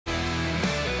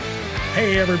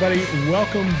Hey, everybody.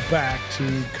 Welcome back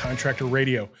to Contractor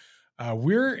Radio.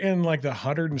 We're in like the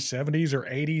 170s or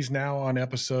 80s now on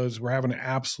episodes. We're having an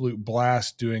absolute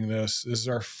blast doing this. This is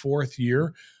our fourth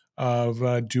year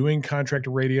of doing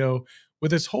Contractor Radio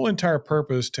with its whole entire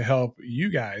purpose to help you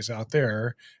guys out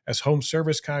there as home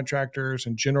service contractors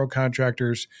and general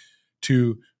contractors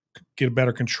to get a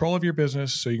better control of your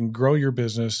business so you can grow your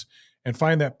business and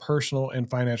find that personal and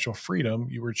financial freedom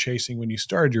you were chasing when you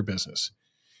started your business.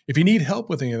 If you need help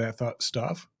with any of that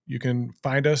stuff, you can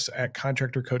find us at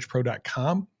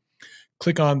contractorcoachpro.com.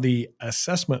 Click on the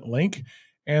assessment link,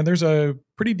 and there's a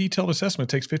pretty detailed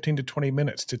assessment. It takes 15 to 20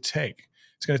 minutes to take.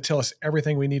 It's going to tell us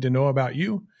everything we need to know about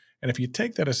you. And if you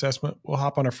take that assessment, we'll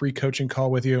hop on a free coaching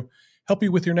call with you, help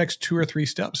you with your next 2 or 3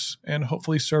 steps, and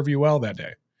hopefully serve you well that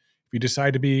day. If you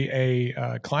decide to be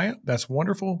a client, that's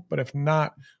wonderful. But if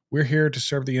not, we're here to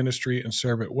serve the industry and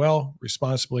serve it well,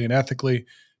 responsibly, and ethically,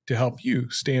 to help you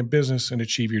stay in business and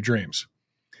achieve your dreams.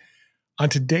 On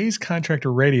today's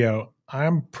Contractor Radio,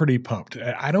 I'm pretty pumped.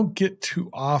 I don't get too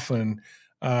often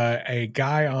a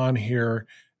guy on here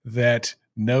that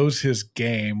knows his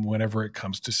game whenever it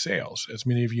comes to sales. As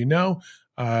many of you know,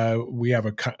 we have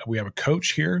a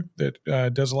coach here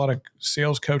that does a lot of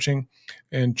sales coaching,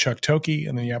 and Chuck Toki,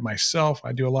 and then you have myself.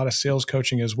 I do a lot of sales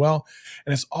coaching as well,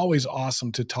 and it's always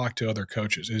awesome to talk to other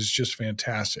coaches. It's just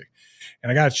fantastic.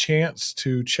 And I got a chance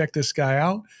to check this guy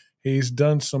out. He's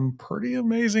done some pretty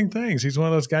amazing things. He's one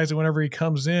of those guys that whenever he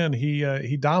comes in,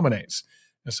 he dominates.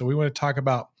 And so we want to talk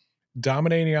about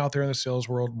dominating out there in the sales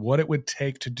world, what it would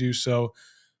take to do so,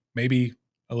 maybe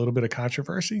a little bit of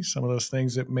controversy, some of those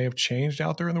things that may have changed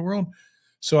out there in the world.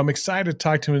 So I'm excited to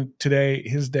talk to him today.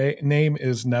 His name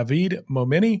is Navid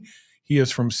Momeni. He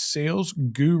is from Sales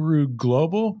Guru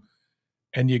Global.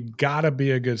 And you got to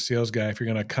be a good sales guy if you're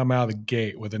going to come out of the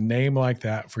gate with a name like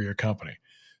that for your company.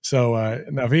 So,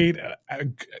 Navid,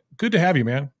 good to have you,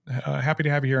 man. Happy to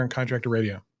have you here on Contractor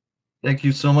Radio. Thank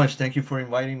you so much. Thank you for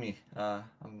inviting me.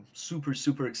 I'm super,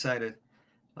 super excited.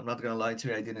 I'm not going to lie to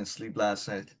you. I didn't sleep last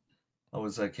night. I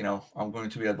was like, I'm going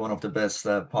to be at one of the best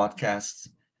podcasts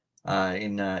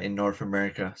in North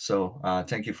America. So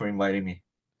thank you for inviting me.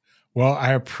 Well,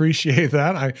 I appreciate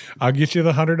that. I'll get you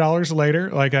the $100 later.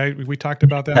 Like we talked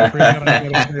about that.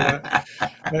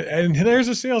 And there's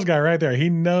a sales guy right there. He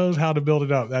knows how to build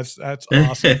it up. That's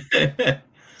awesome.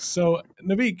 So,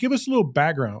 Navid, give us a little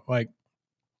background. Like,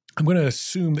 I'm going to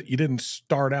assume that you didn't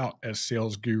start out as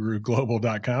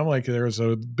salesguruglobal.com. Like, there was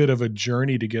a bit of a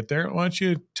journey to get there. Why don't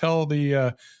you tell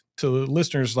to the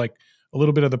listeners like a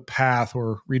little bit of the path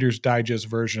or Reader's Digest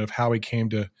version of how he came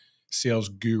to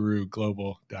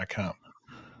salesguruglobal.com.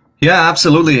 Yeah,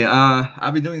 absolutely.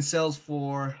 I've been doing sales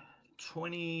for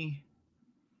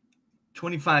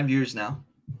 25 years now.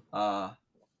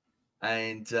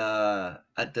 And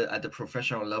at the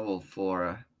professional level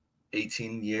for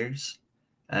 18 years,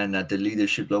 and at the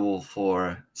leadership level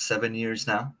for 7 years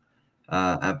now.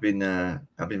 I've been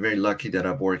very lucky that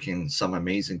I've worked in some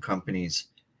amazing companies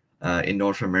in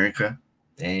North America,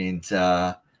 and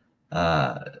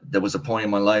there was a point in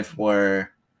my life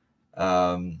where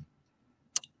some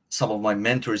of my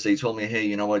mentors, they told me, hey,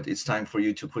 you know what, it's time for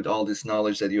you to put all this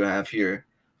knowledge that you have here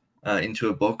into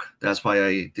a book. That's why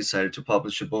I decided to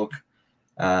publish a book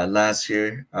last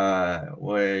year,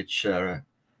 which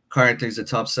currently is a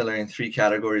top seller in 3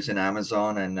 categories in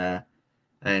Amazon,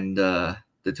 and the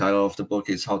title of the book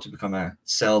is How to Become a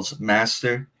Sales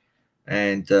Master,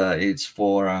 and it's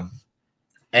for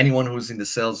anyone who's in the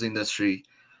sales industry.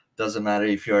 Doesn't matter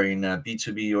if you're in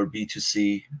B2B or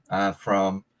B2C,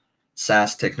 from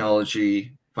SaaS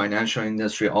technology, financial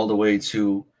industry, all the way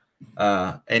to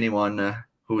anyone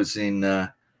who is in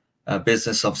a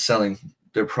business of selling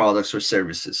their products or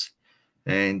services.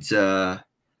 And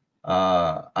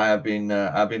I've been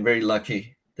very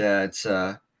lucky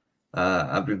that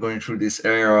I've been going through this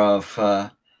era of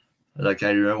like,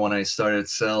 I remember when I started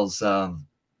sales, I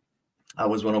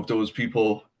was one of those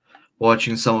people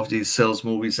watching some of these sales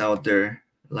movies out there,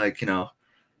 like was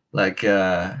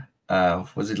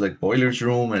it like Boiler's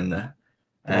Room and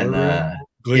Glenn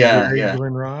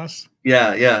Ross?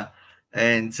 Yeah.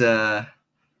 And that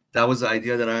was the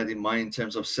idea that I had in mind in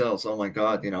terms of sales. Oh my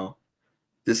God,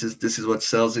 this is what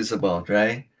sales is about,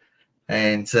 right?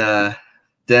 And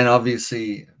then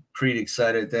obviously pretty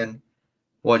excited, then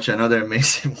watch another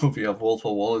amazing movie of Wolf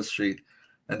of Wall Street,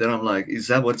 and then I'm like, is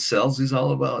that what sales is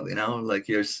all about? Like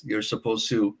you're supposed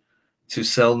to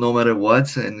sell no matter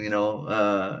what, and and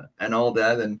all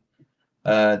that. And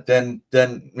then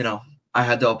I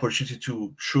had the opportunity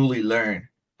to truly learn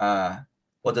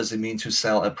what does it mean to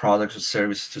sell a product or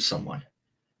service to someone.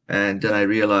 And then I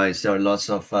realized there are lots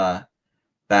of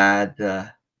bad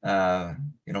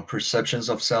perceptions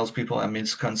of salespeople and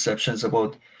misconceptions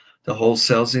about the whole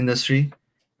sales industry.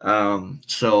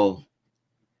 So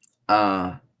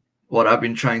what I've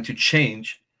been trying to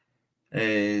change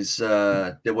is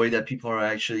the way that people are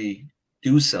actually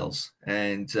do sales,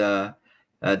 and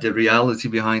the reality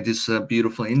behind this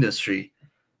beautiful industry.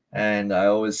 And I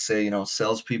always say,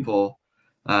 salespeople,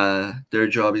 their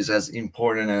job is as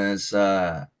important as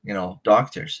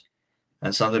doctors.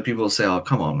 And sometimes people say, "Oh,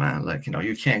 come on, man! Like,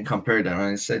 you can't compare them."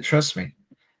 And I say, "Trust me,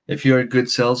 if you're a good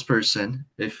salesperson,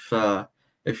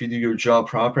 if you do your job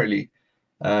properly,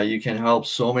 you can help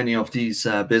so many of these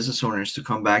business owners to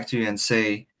come back to you and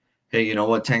say, 'Hey, you know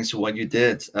what? Thanks to what you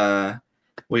did,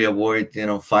 we avoid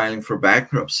filing for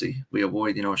bankruptcy. We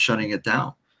avoid shutting it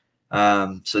down.'"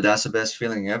 So that's the best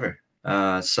feeling ever.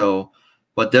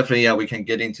 But definitely, yeah, we can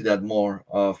get into that more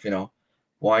of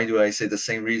why do I say the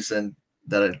same reason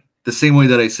the same way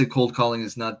that I say cold calling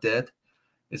is not dead.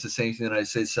 It's the same thing that I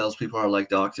say salespeople are like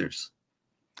doctors.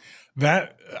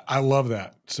 That I love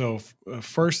that. So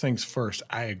first things first,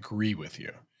 I agree with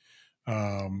you.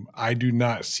 I do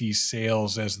not see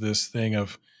sales as this thing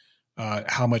of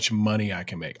how much money I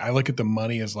can make. I look at the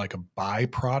money as like a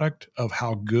byproduct of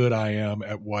how good I am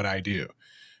at what I do.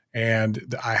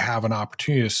 And I have an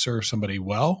opportunity to serve somebody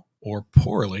well or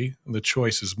poorly. The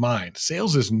choice is mine.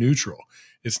 Sales is neutral.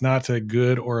 It's not a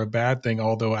good or a bad thing,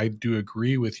 although I do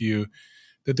agree with you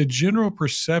that the general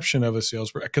perception of a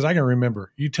salesperson, because I can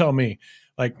remember, you tell me,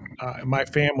 like my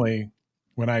family,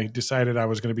 when I decided I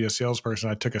was going to be a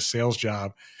salesperson, I took a sales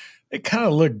job. They kind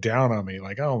of looked down on me,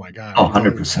 like, "Oh my god, Oh,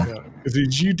 100%.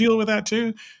 Did you deal with that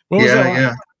too? What was that Yeah, like?"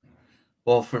 yeah.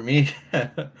 Well, for me,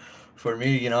 for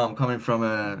me, I'm coming from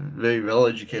a very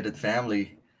well-educated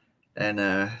family, and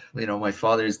my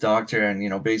father is doctor,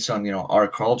 and based on our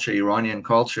culture, Iranian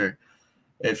culture,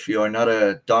 if you are not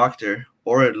a doctor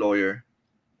or a lawyer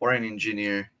or an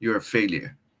engineer, you're a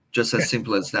failure. Just as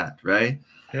simple as that, right?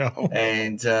 Yeah.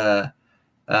 And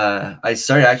I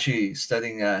started actually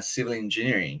studying civil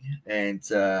engineering, and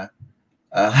uh,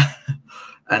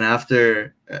 and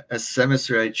after a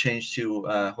semester, I changed to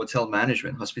hotel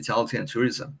management, hospitality, and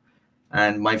tourism.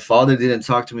 And my father didn't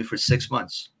talk to me for 6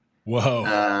 months.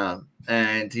 Whoa.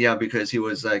 And yeah, because he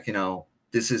was like,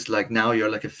 this is like now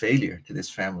you're like a failure to this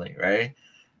family, right?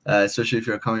 Especially if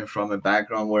you're coming from a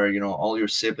background where all your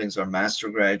siblings are master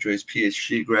graduates,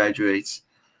 PhD graduates,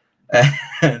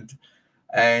 and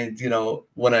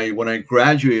when I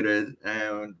graduated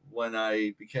and when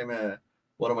I became a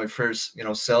one of my first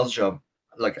sales job,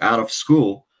 like out of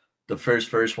school, the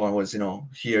first one was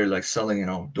here, like selling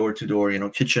door to door,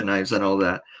 kitchen knives and all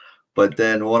that. But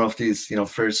then one of these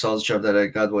first sales job that I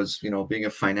got was being a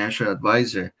financial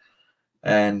advisor.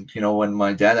 And when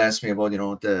my dad asked me about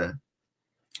the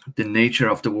nature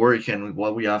of the work and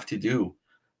what we have to do,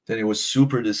 then he was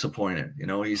super disappointed.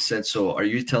 He said, "So are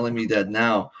you telling me that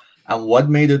now?" And what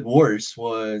made it worse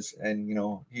was, and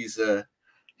he's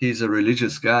a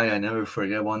religious guy. I never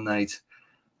forget one night,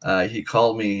 he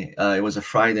called me. It was a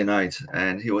Friday night,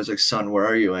 and he was like, "Son, where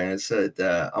are you?" And I said,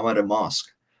 "I'm at a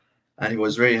mosque." And he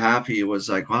was very happy. He was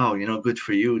like, "Wow, good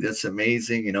for you. That's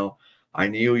amazing. I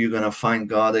knew you're gonna find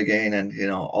God again,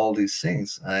 and all these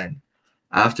things." And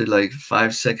after like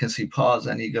 5 seconds, he paused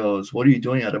and he goes, "What are you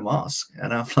doing at a mosque?"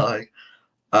 And I'm like,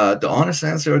 "The honest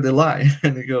answer or the lie?"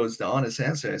 And he goes, "The honest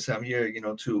answer." I said, "I'm here,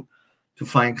 to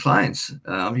find clients.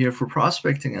 I'm here for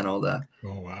prospecting and all that."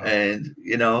 Oh wow.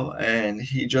 And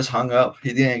he just hung up.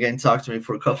 He didn't again talk to me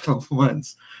for a couple of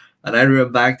months. And I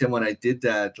remember back then when I did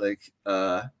that, like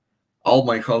all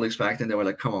my colleagues back then, they were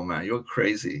like, "Come on, man, you're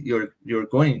crazy. You're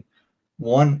going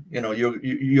one,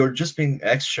 you're just being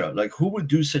extra. Like, who would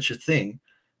do such a thing,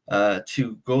 to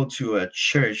go to a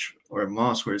church or a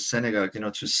mosque or a synagogue,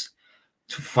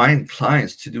 to find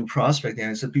clients to do prospecting?"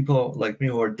 And it's the people like me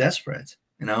who are desperate,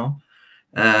 and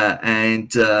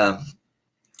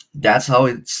that's how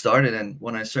it started. And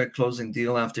when I started closing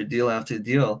deal after deal after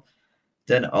deal,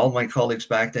 then all my colleagues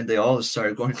back then, they all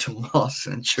started going to mosques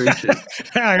and churches.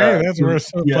 Hey, that's where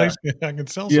So, it's a yeah, place I can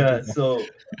sell some yeah. people. So,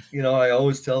 I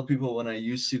always tell people when I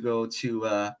used to go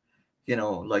to,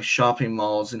 like shopping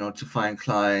malls, to find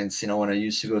clients, when I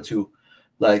used to go to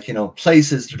like,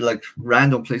 places, like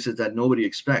random places that nobody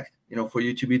expect, for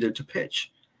you to be there to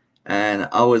pitch. And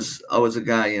I was a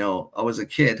guy, I was a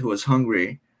kid who was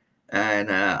hungry,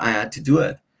 and I had to do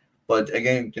it. But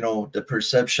again, the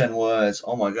perception was,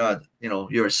 "Oh my God,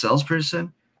 you're a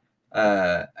salesperson,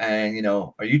 and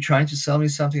are you trying to sell me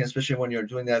something?" Especially when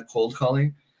you're doing that cold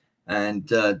calling.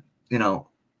 And you know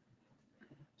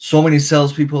so many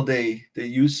salespeople, they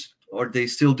use, or they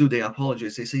still do, they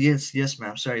apologize, they say, "Yes, yes,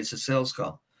 ma'am, sorry, it's a sales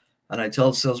call." And I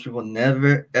tell salespeople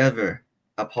never ever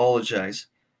apologize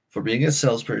for being a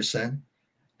salesperson,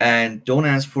 and don't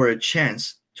ask for a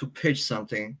chance to pitch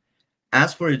something.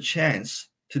 Ask for a chance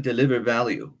to deliver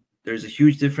value. There's a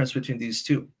huge difference between these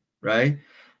two, right?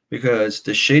 Because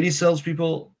the shady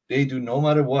salespeople, they do no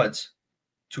matter what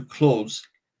to close,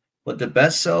 but the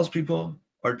best salespeople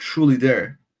are truly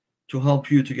there to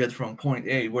help you to get from point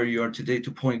A, where you are today,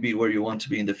 to point B, where you want to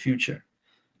be in the future.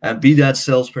 And be that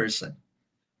salesperson.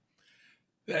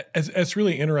 It's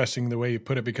really interesting the way you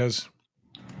put it, because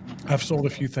I've sold a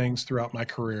few things throughout my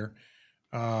career.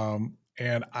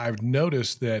 And I've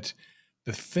noticed that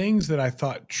the things that I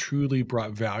thought truly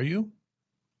brought value,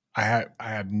 I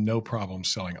had no problem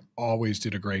selling. Always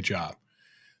did a great job.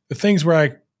 The things where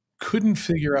I couldn't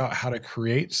figure out how to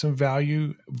create some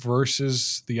value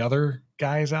versus the other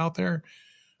guys out there,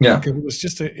 Yeah.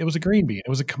 because it was a green bean. It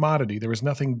was a commodity. There was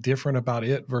nothing different about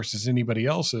it versus anybody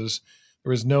else's.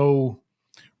 There was no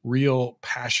real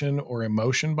passion or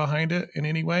emotion behind it in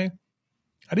any way.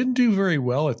 I didn't do very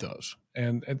well at those.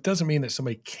 And it doesn't mean that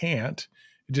somebody can't.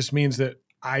 It just means that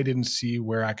I didn't see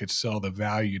where I could sell the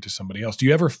value to somebody else. Do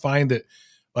you ever find that,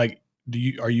 like,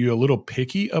 are you a little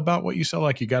picky about what you sell?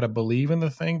 Like, you got to believe in the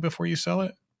thing before you sell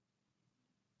it?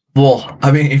 Well,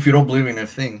 I mean, if you don't believe in a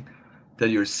thing that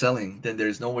you're selling, then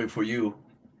there's no way for you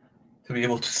to be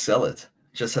able to sell it.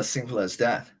 Just as simple as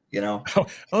that, you know?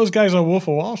 Those guys on Wolf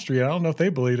of Wall Street, I don't know if they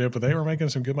believed it, but they were making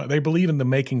some good money. They believe in the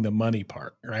making the money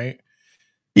part, right?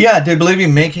 Yeah, they believe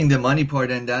in making the money part,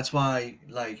 and that's why,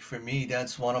 like, for me,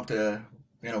 that's one of the,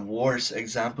 worst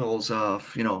examples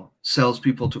of,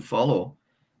 salespeople to follow.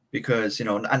 Because,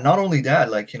 and not only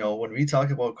that, like, when we talk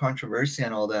about controversy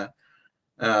and all that,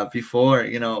 before,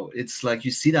 it's like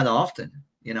you see that often.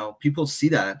 People see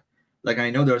that. Like, I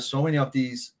know there are so many of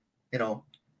these,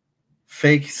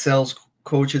 fake sales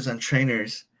coaches and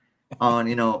trainers on,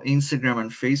 Instagram and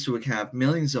Facebook, have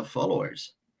millions of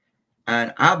followers.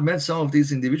 And I've met some of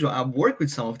these individuals. I've worked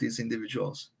with some of these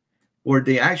individuals where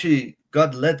they actually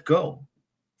got let go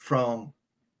from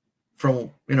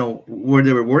where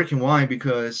they were working. Why?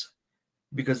 Because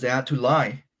they had to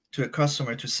lie to a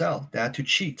customer to sell. They had to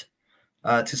cheat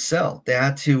to sell. They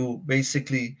had to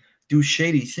basically do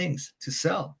shady things to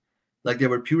sell. Like, they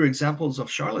were pure examples of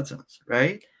charlatans,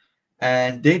 right?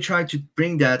 And they tried to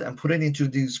bring that and put it into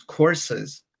these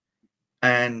courses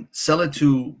and sell it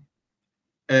to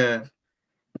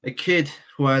a kid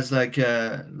who has, like,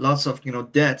 lots of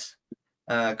debt,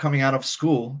 coming out of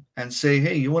school, and say,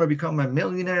 hey, you want to become a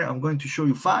millionaire? I'm going to show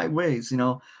you 5 ways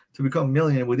to become a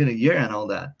millionaire within a year and all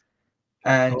that.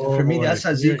 And Oh for me, boy. that's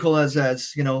as equal as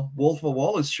Wolf of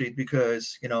Wall Street,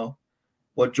 because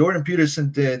what Jordan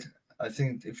Peterson did, I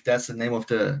think, if that's the name of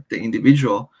the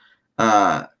individual,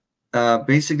 uh,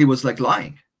 basically was like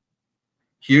lying.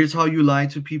 Here's how you lie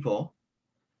to people,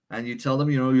 and you tell them,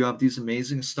 you have these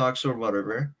amazing stocks or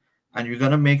whatever, and you're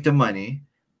gonna make the money.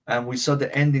 And we saw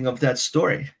the ending of that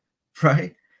story,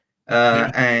 right?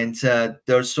 Yeah. And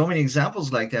there are so many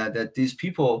examples like that. That these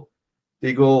people,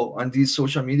 they go on these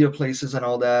social media places and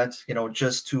all that,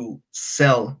 just to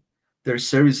sell their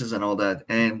services and all that.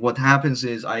 And what happens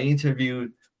is, I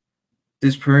interviewed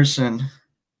this person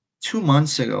 2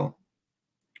 months ago,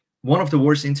 one of the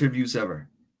worst interviews ever,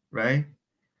 right?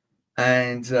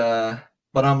 And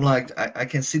but I'm like, I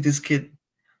can see this kid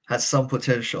has some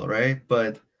potential, right?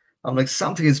 But I'm like,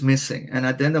 something is missing. And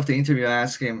at the end of the interview, I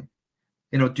asked him,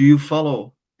 do you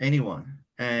follow anyone?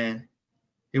 And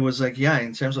it was like, yeah,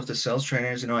 in terms of the sales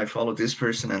trainers, I follow this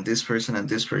person and this person and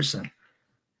this person.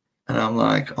 And I'm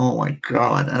like, oh my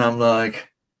God. And I'm like,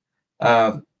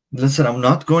 listen, I'm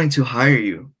not going to hire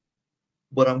you,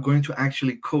 but I'm going to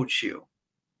actually coach you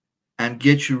and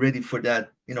get you ready for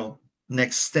that,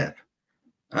 next step.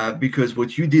 Because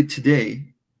what you did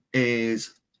today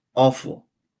is awful.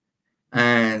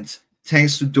 And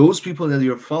thanks to those people that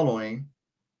you're following,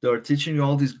 they are teaching you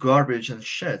all this garbage and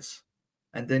shits.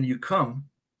 And then you come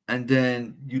and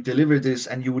then you deliver this,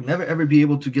 and you would never ever be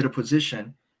able to get a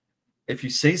position if you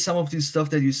say some of these stuff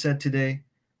that you said today,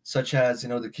 such as,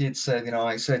 the kid said,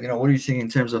 I said, what do you think in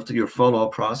terms of your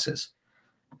follow-up process?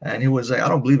 And he was like, I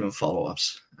don't believe in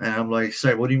follow-ups. And I'm like,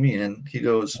 sorry, what do you mean? And he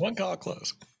goes, One call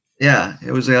close. yeah,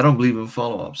 it was like, I don't believe in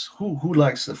follow-ups. Who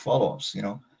likes the follow-ups?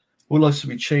 Who likes to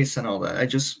be chased and all that? I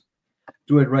just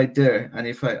do it right there. And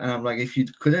I'm like, if you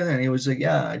couldn't, and he was like,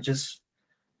 yeah, I just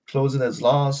close it as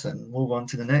lost and move on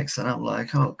to the next. And I'm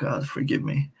like, oh God, forgive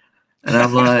me. And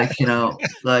I'm like,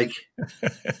 like,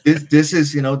 this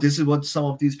is what some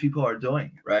of these people are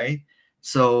doing, right?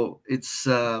 So it's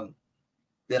that's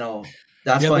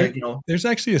Yeah, why there's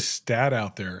actually a stat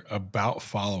out there about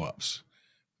follow-ups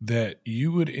that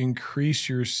you would increase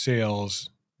your sales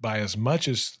by as much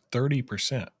as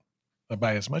 30%,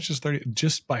 by as much as 30,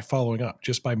 just by following up,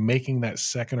 just by making that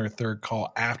second or third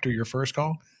call after your first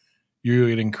call, you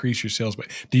would increase your sales. But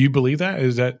do you believe that?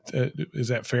 Is that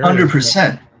fair?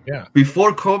 100%. Yeah.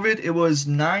 Before COVID, it was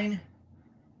 9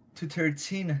 to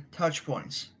 13 touch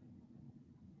points.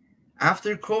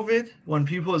 After COVID, when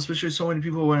people, especially so many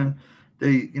people, when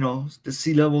they, the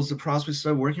C levels, the prospects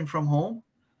started working from home,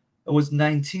 it was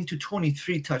 19 to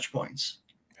 23 touch points.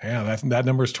 Yeah, that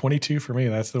number is 22 for me.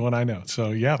 That's the one I know.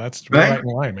 So yeah, we're right in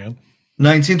line, man.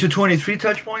 19 to 23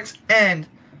 touch points. And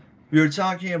we were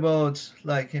talking about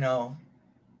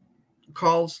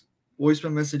calls,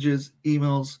 voicemail messages,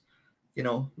 emails,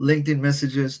 LinkedIn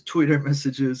messages, Twitter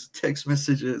messages, text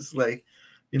messages,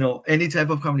 any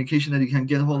type of communication that you can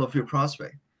get a hold of your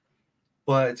prospect.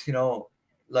 But,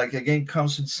 again,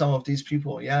 comes with some of these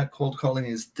people. Yeah, cold calling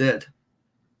is dead.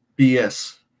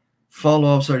 BS.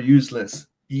 Follow-ups are useless.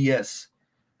 BS.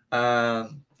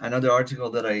 Another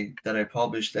article that I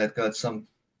published that got some,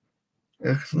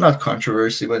 not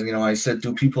controversy, but, I said,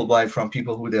 do people buy from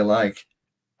people who they like?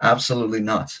 Absolutely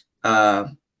not.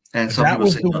 And some that people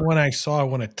was say, the no. one I saw I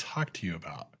want to talk to you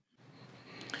about.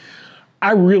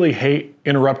 I really hate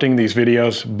interrupting these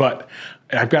videos, but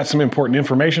I've got some important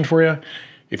information for you.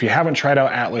 If you haven't tried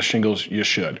out Atlas Shingles, you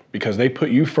should, because they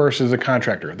put you first as a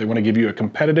contractor. They want to give you a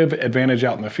competitive advantage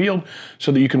out in the field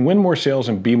so that you can win more sales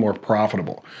and be more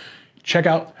profitable. Check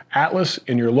out Atlas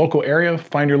in your local area,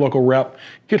 find your local rep,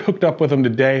 get hooked up with them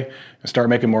today, and start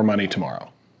making more money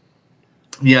tomorrow.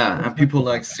 Yeah, and people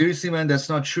like, seriously, man, that's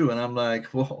not true. And I'm like,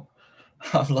 whoa.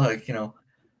 I'm like,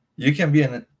 you can be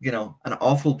an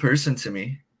awful person to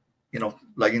me,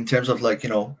 like in terms of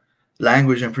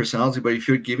language and personality. But if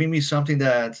you're giving me something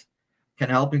that can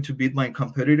help me to beat my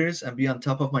competitors and be on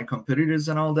top of my competitors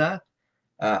and all that,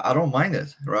 I don't mind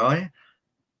it, right?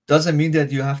 Doesn't mean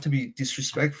that you have to be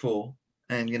disrespectful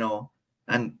and a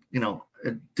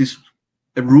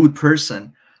rude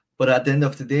person. But at the end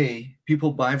of the day,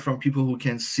 people buy from people who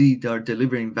can see they're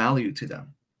delivering value to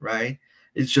them, right?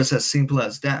 It's just as simple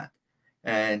as that.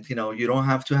 And you don't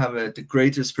have to have the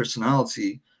greatest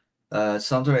personality.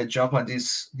 Sometimes I jump on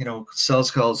these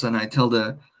sales calls and I tell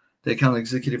the account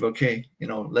executive, okay,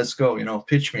 let's go,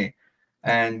 pitch me,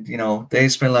 and they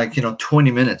spend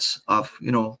 20 minutes of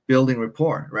building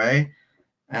rapport, right?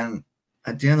 And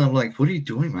at the end I'm like, what are you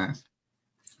doing, man?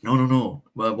 No.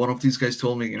 Well, one of these guys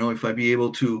told me, if I be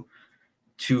able to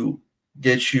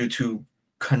get you to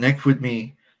connect with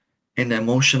me in the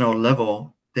emotional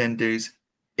level, then there's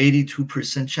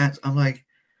 82% chance. I'm like,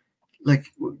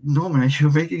 no, man,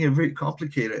 you're making it very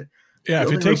complicated. Yeah,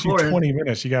 if it takes you 20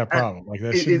 minutes, you got a problem. Like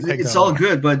that shouldn't take it's that all long.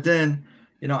 good, but then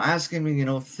asking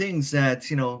me things that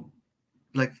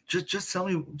just tell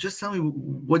me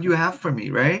what you have for me,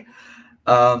 right?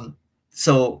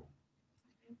 So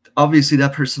obviously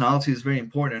that personality is very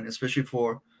important, especially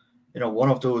for one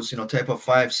of those type of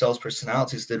 5 sales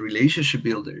personalities, the relationship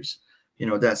builders.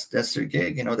 That's their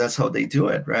gig. That's how they do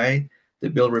it, right? They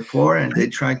build rapport and they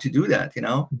try to do that.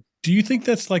 Do you think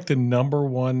that's like the number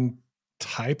one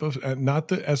type of,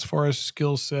 not as far as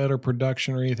skill set or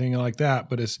production or anything like that,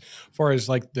 but as far as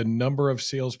like the number of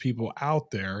salespeople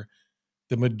out there,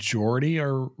 the majority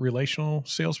are relational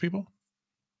salespeople?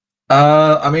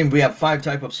 I mean, we have 5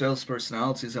 type of sales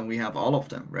personalities, and we have all of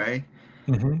them, right?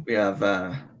 Mm-hmm. We have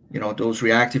those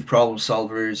reactive problem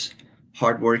solvers,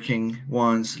 hardworking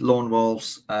ones, lone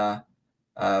wolves.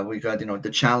 We got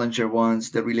the challenger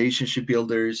ones, the relationship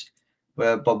builders.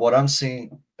 But what I'm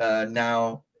seeing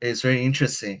now is very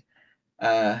interesting.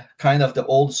 Kind of the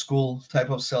old school type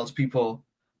of salespeople,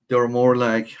 they were more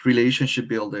like relationship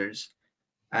builders,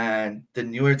 and the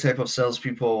newer type of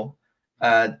salespeople,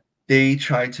 they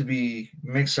try to be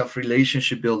mix of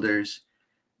relationship builders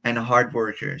and hard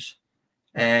workers.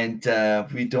 And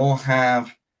we don't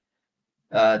have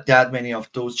that many of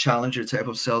those challenger type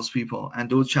of salespeople. And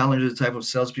those challenger type of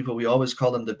salespeople, we always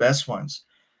call them the best ones,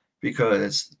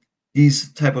 because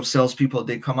these type of salespeople,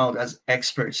 they come out as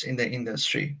experts in the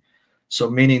industry. So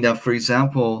meaning that, for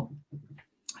example,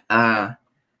 I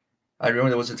remember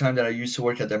there was a time that I used to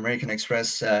work at the American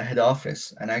Express head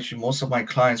office, and actually most of my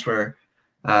clients were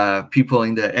people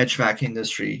in the HVAC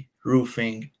industry,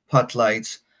 roofing, pot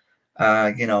lights,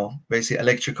 basically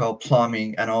electrical,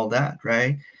 plumbing, and all that,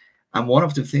 right? And one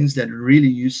of the things that really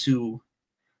used to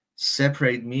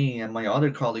separate me and my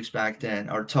other colleagues back then,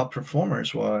 our top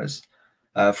performers, was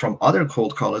from other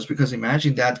cold callers. Because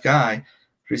imagine that guy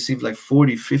receive like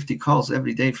 40, 50 calls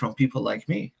every day from people like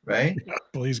me, right?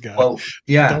 Please, God. Well,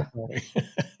 yeah. Don't worry.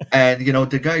 And,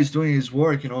 the guy is doing his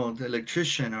work, the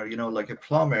electrician or, like a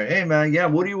plumber. Hey, man, yeah,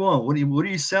 what do you want? What are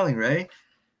you selling, right?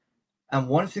 And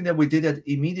one thing that we did that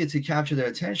immediately captured their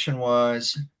attention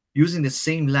was using the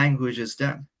same language as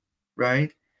them,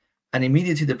 right? And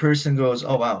immediately the person goes,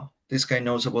 oh, wow, this guy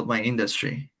knows about my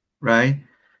industry, right?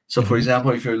 So, for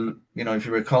example, if you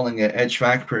were calling an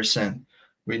HVAC person,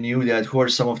 we knew that who are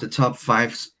some of the top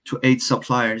 5 to 8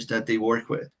 suppliers that they work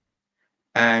with.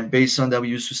 And based on that, we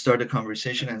used to start a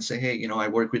conversation and say, hey, I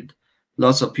work with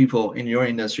lots of people in your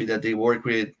industry that they work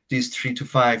with these 3 to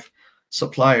 5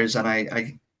 suppliers, and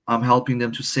I'm helping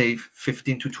them to save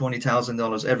 $15,000 to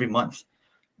 $20,000 every month.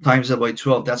 Times that by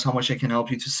 12, that's how much I can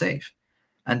help you to save.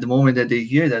 And the moment that they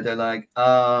hear that, they're like,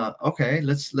 okay,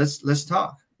 let's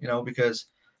talk, because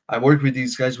I work with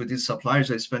these guys, with these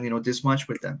suppliers, I spend, this much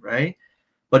with them, right?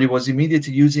 But it was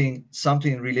immediately using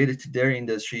something related to their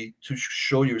industry to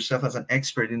show yourself as an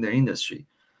expert in their industry.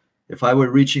 If I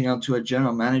were reaching out to a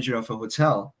general manager of a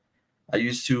hotel, I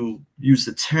used to use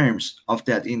the terms of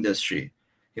that industry.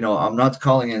 I'm not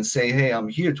calling and say, hey, I'm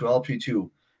here to help you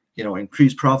to,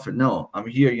 increase profit. No, I'm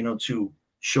here, to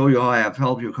show you how I have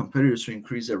helped your competitors to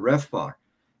increase their RevPAR,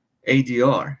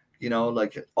 ADR,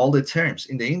 like all the terms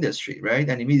in the industry, right?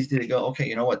 And immediately they go, okay,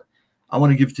 you know what? I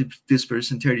want to give this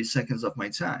person 30 seconds of my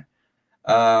time.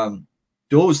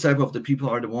 Those type of the people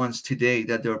are the ones today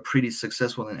that they're pretty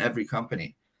successful in every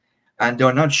company. And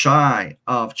they're not shy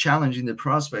of challenging the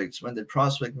prospects when the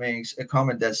prospect makes a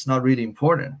comment that's not really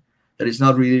important, that is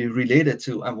not really related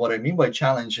to. And what I mean by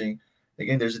challenging,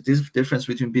 again, there's a difference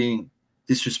between being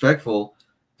disrespectful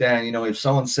than, if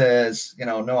someone says,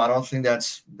 no, I don't think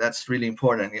that's really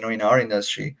important, in our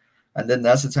industry. And then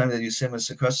that's the time that you say,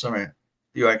 Mr. Customer,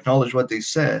 you acknowledge what they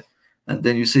said. And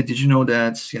then you say, did you know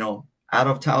that, out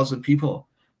of 1,000 people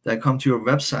that come to your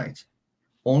website,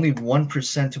 only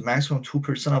 1% to maximum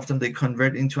 2% of them, they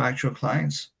convert into actual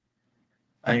clients?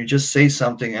 And you just say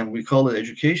something, and we call it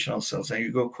educational sales, and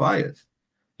you go quiet.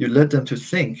 You let them to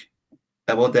think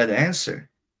about that answer.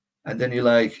 And then you're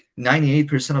like,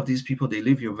 98% of these people, they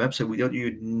leave your website without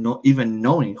you even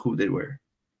knowing who they were.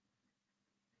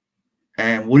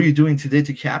 And what are you doing today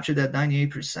to capture that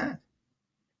 98%?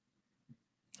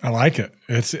 I like it.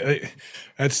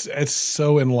 It's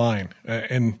so in line,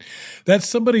 and that's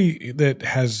somebody that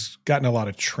has gotten a lot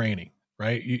of training,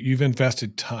 right? You've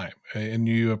invested time, and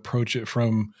you approach it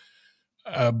from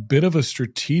a bit of a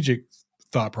strategic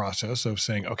thought process of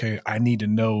saying, okay, I need to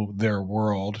know their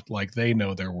world like they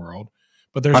know their world.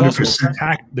 But there's 100%.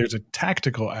 also there's a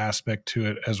tactical aspect to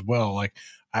it as well. Like,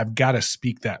 I've got to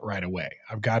speak that right away.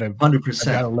 I've got to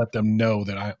 100%. let them know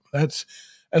that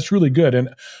that's really good.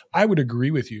 And I would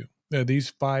agree with you. These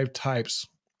 5 types,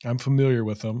 I'm familiar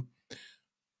with them.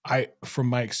 From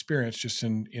my experience, just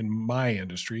in my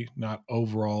industry, not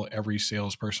overall every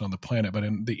salesperson on the planet, but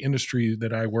in the industry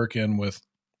that I work in with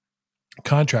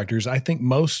contractors, I think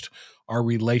most are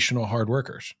relational hard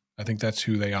workers. I think that's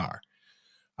who they are.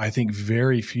 I think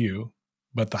very few,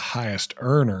 but the highest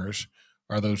earners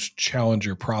are those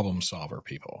challenger problem solver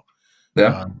people.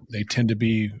 Yeah. They tend to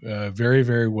be very,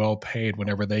 very well paid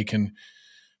whenever they can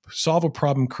solve a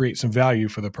problem, create some value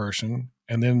for the person,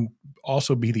 and then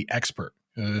also be the expert.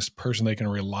 This person they can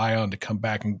rely on to come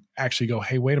back and actually go,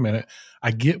 hey, wait a minute,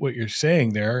 I get what you're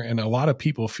saying there. And a lot of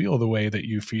people feel the way that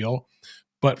you feel.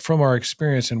 But from our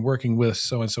experience in working with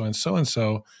so-and-so and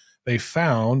so-and-so, they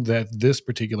found that this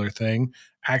particular thing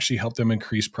actually helped them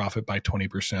increase profit by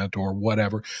 20% or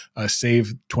whatever,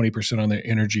 save 20% on their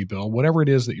energy bill, whatever it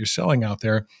is that you're selling out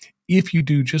there. If you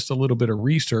do just a little bit of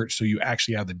research, so you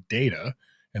actually have the data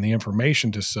and the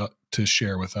information to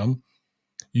share with them,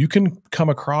 you can come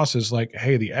across as like,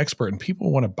 hey, the expert, and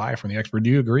people want to buy from the expert.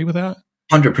 Do you agree with that?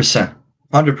 100%.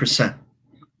 100%.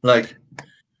 Like,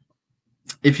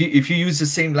 if you use the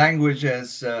same language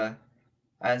as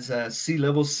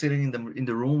C-level sitting in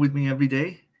the room with me every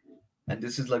day, and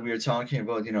this is like we were talking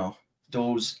about,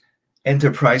 those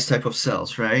enterprise type of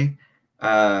sales, right?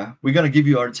 We're gonna give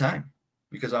you our time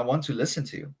because I want to listen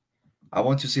to you. I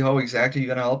want to see how exactly you're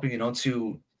gonna help me,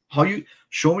 to how you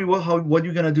show me what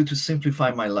you're gonna do to simplify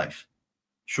my life.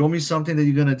 Show me something that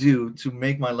you're gonna do to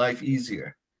make my life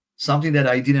easier, something that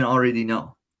I didn't already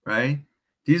know, right?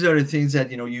 These are the things that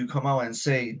you come out and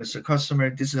say, Mr. Customer,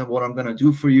 this is what I'm gonna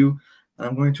do for you, and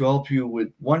I'm going to help you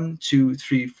with 1, 2,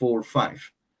 3, 4,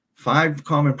 5. 5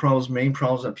 common problems, main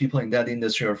problems that people in that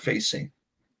industry are facing,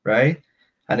 right?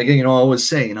 And again, I always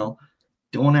say,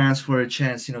 don't ask for a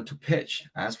chance, to pitch.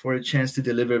 Ask for a chance to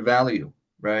deliver value,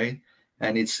 right?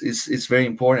 And it's very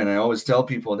important. I always tell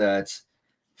people that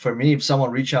for me, if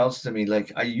someone reaches out to me,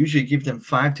 like I usually give them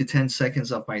 5 to 10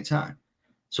 seconds of my time.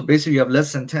 So basically, you have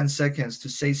less than 10 seconds to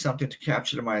say something to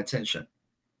capture my attention.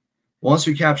 Once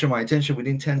you capture my attention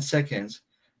within 10 seconds,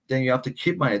 then you have to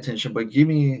keep my attention by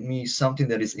giving me something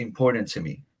that is important to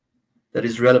me, that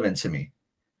is relevant to me.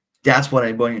 That's what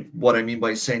I mean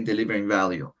by saying delivering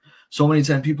value. So many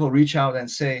times people reach out and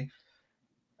say,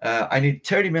 I need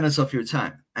 30 minutes of your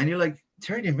time. And you're like,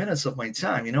 30 minutes of my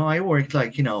time? You know, I work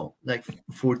like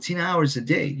 14 hours a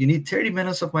day. You need 30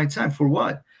 minutes of my time for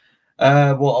what?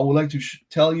 Well, I would like to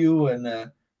tell you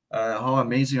and how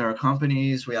amazing our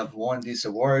company is. We have won these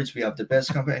awards. We have the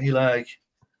best company. And you're like,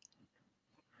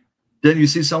 then you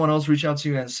see someone else reach out to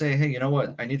you and say, hey, you know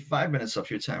what? I need 5 minutes of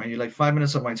your time. And you're like, 5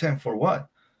 minutes of my time for what?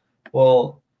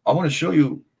 Well, I want to show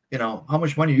you, how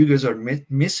much money you guys are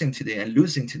missing today and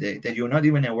losing today that you're not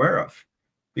even aware of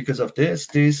because of this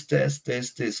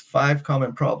 5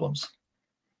 common problems.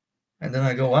 And then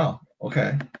I go, wow,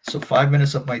 okay. So 5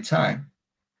 minutes of my time,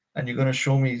 and you're going to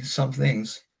show me some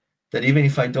things that even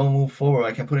if I don't move forward,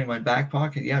 I can put in my back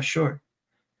pocket. Yeah, sure.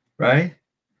 Right.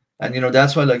 And,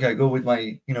 that's why, like, I go with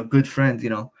my, good friend,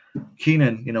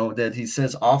 Keenan, that he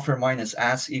says offer minus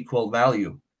ask equal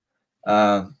value.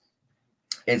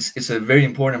 It's a very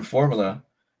important formula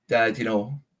that,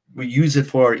 we use it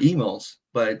for our emails,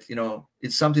 but,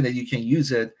 it's something that you can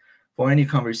use it for any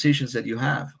conversations that you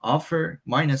have. Offer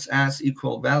minus ask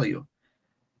equal value.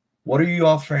 What are you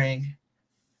offering?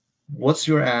 What's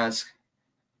your ask?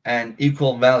 And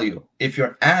equal value. If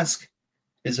your ask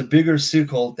is a bigger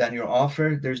circle than your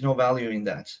offer, there's no value in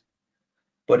that.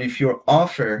 But if your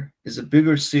offer is a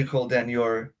bigger circle than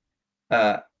your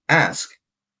ask,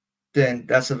 then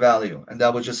that's a value. And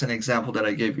that was just an example that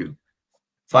I gave you.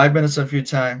 5 minutes of your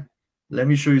time. Let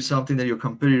me show you something that your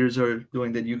competitors are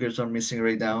doing that you guys are missing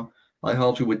right now. I'll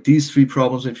help you with these 3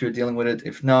 problems if you're dealing with it.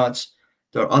 If not,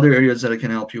 there are other areas that I can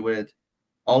help you with.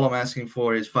 All I'm asking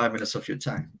for is 5 minutes of your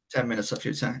time, 10 minutes of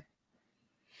your time.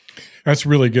 That's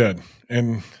really good.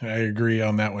 And I agree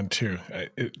on that one too.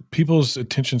 People's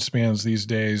attention spans these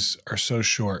days are so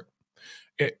short.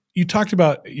 You talked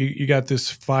about you got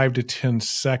this 5 to 10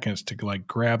 seconds to like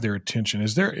grab their attention.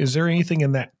 Is there anything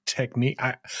in that technique?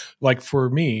 Like for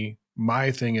me,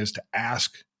 my thing is to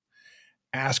ask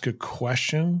a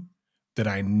question that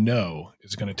I know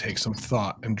is going to take some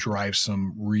thought and drive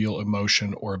some real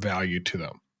emotion or value to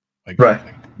them. Like, right.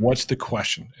 What's the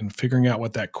question? And figuring out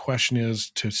what that question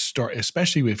is to start,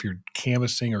 especially if you're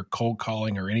canvassing or cold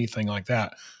calling or anything like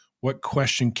that. What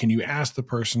question can you ask the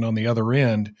person on the other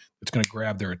end that's going to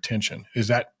grab their attention? Is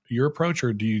that your approach,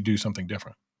 or do you do something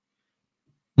different?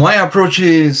 My approach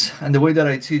is, and the way that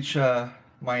I teach my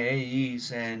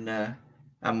AEs and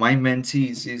my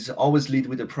mentees is always lead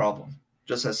with a problem.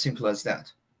 Just as simple as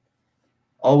that.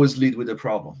 Always lead with a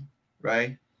problem,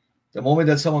 right? The moment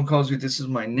that someone calls you, this is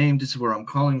my name, this is where I'm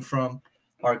calling from,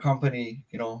 our company,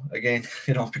 again,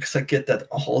 because I get that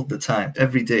all the time,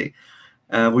 every day.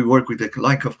 We work with the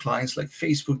like of clients like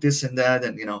Facebook, this and that,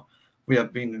 and we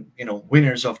have been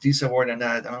winners of this award and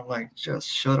that, and I'm like, just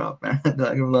shut up, man.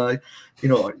 I'm like,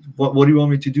 what do you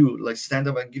want me to do? Like stand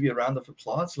up and give you a round of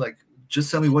applause? Like just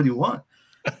tell me what you want.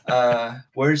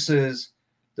 Versus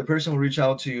the person will reach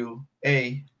out to you,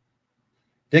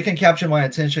 they can capture my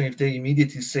attention if they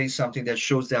immediately say something that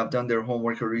shows they have done their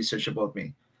homework or research about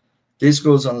me. This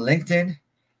goes on LinkedIn,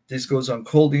 this goes on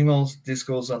cold emails, this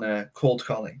goes on cold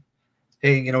calling.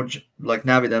 Hey, like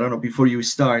Navid, I don't know, before you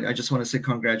start, I just want to say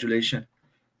congratulations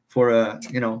for,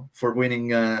 for winning,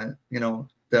 the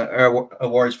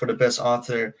awards for the best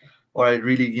author. Or I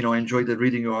really, enjoyed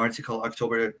reading your article,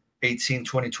 October 18,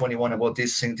 2021 about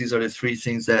this thing. These are the 3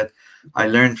 things that I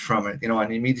learned from it,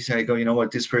 and immediately I go, you know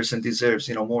what, this person deserves,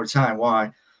 more time.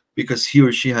 Why? Because he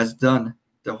or she has done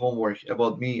the homework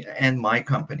about me and my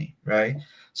company, right?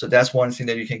 So that's one thing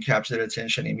that you can capture their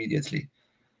attention immediately.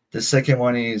 The second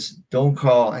one is don't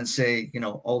call and say,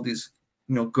 all this,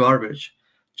 garbage.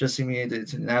 Just immediately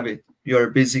to Navid, you're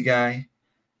a busy guy,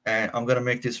 and I'm going to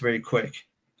make this very quick.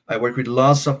 I work with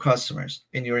lots of customers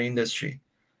in your industry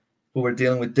who are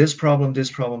dealing with this problem, this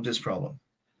problem, this problem.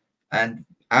 And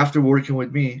after working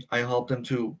with me, I help them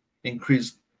to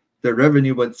increase their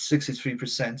revenue by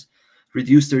 63%,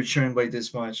 reduce their churn by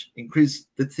this much, increase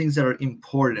the things that are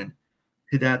important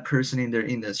to that person in their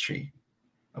industry.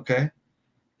 Okay?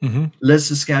 Mm-hmm. Let's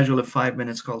schedule a 5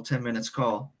 minutes call, 10 minutes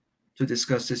call to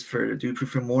discuss this further. Do you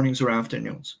prefer mornings or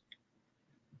afternoons?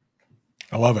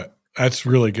 I love it. That's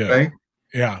really good. Right?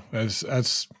 Yeah, that's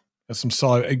some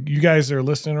solid. You guys that are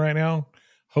listening right now,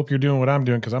 hope you're doing what I'm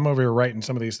doing, because I'm over here writing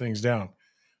some of these things down.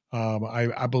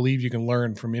 I believe you can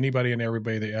learn from anybody and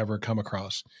everybody they ever come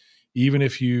across. Even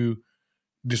if you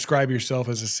describe yourself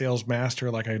as a sales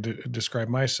master, like I describe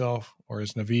myself, or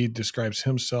as Navid describes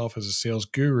himself as a sales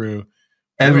guru.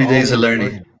 Every day is a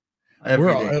learning.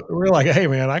 Every day. We're like, hey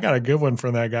man, I got a good one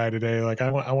from that guy today. Like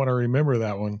I want to remember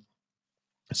that one.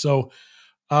 So,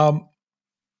 a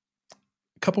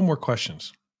couple more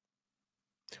questions.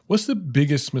 What's the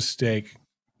biggest mistake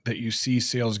that you see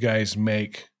sales guys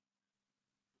make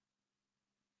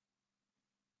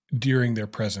during their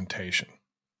presentation?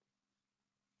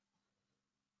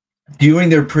 During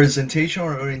their presentation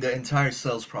or in the entire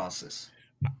sales process?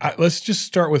 Let's just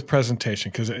start with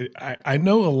presentation, because I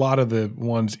know a lot of the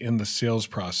ones in the sales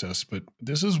process, but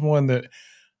this is one that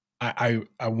I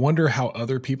wonder how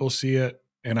other people see it.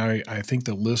 And I think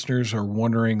the listeners are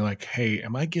wondering, like, hey,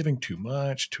 am I giving too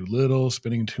much, too little,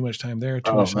 spending too much time there,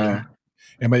 too much time?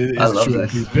 I love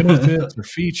this. Benefits or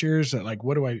features? Like,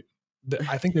 what do I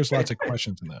think there's lots of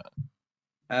questions in that.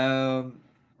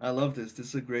 I love this. This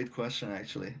is a great question,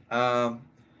 actually.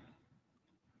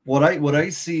 What I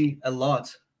see a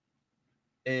lot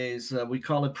is we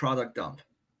call it product dump,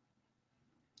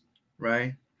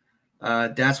 right?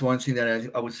 That's one thing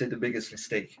that I would say the biggest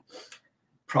mistake.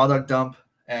 Product dump,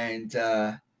 and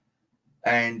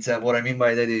what I mean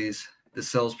by that is the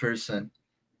salesperson,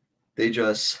 they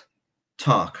just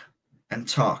talk and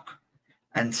talk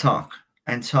and talk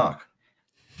and talk,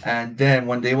 and then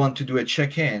when they want to do a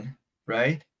check-in,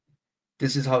 right?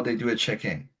 This is how they do a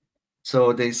check-in.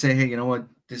 So they say, hey, you know what?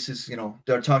 This is,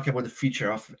 they're talking about the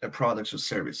feature of a product or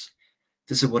service.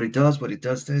 This is what it does,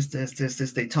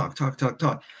 this. They talk.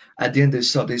 At the end, they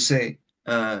stop. They say,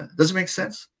 does it make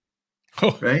sense?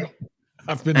 Oh, right?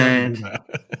 I've been there to do that.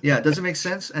 Yeah, does it make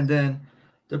sense? And then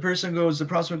the prospect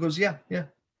goes, yeah.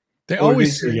 They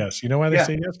always say yes. You know why they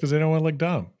say yes? Because they don't want to look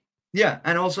dumb. Yeah,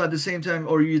 and also at the same time,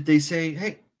 they say,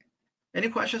 hey, any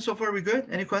questions so far? We good?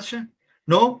 Any question?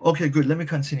 No? Okay, good. Let me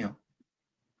continue.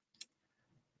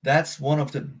 That's one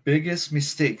of the biggest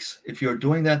mistakes. If you're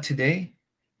doing that today,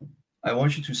 I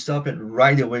want you to stop it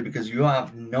right away, because you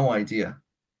have no idea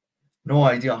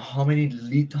how many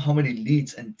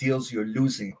leads and deals you're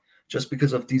losing just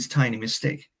because of these tiny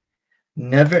mistakes.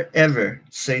 Never ever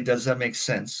say, does that make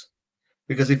sense?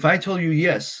 Because if I told you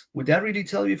yes, would that really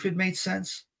tell you if it made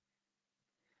sense?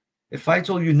 If I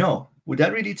told you no, would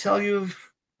that really tell you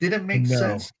if it didn't make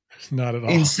sense? Not at all.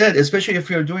 Instead, especially if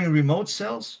you're doing remote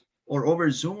sales or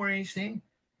over Zoom or anything,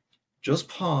 just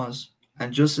pause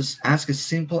and just ask a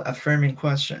simple affirming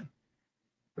question,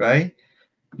 right?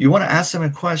 You want to ask them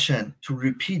a question to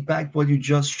repeat back what you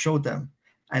just showed them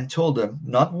and told them,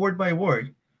 not word by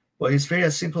word, but it's very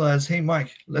as simple as, hey,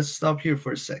 Mike, let's stop here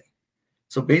for a sec.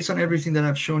 So based on everything that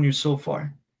I've shown you so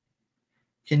far,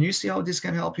 can you see how this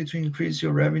can help you to increase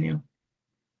your revenue?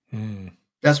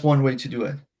 That's one way to do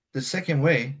it. The second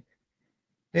way,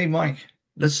 hey, Mike,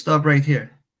 let's stop right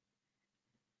here.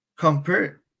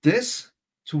 Compare this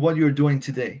to what you're doing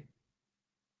today.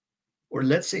 Or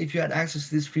let's say if you had access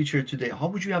to this feature today, how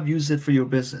would you have used it for your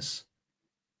business?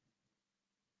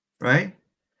 Right?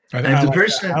 I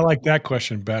like that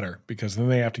question better, because then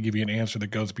they have to give you an answer that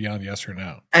goes beyond yes or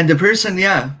no. And the person,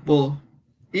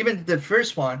 even the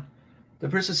first one, the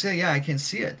person say, yeah, I can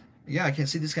see it. Yeah, I can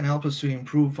see this can help us to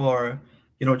improve our,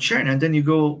 churn. And then you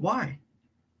go, why?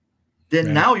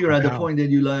 Then now you're at the point that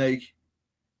you like,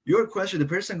 your question, the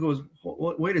person goes,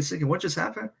 wait a second, what just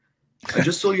happened? I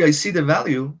just told you I see the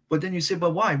value, but then you say,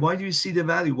 but why? Why do you see the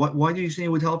value? Why do you think it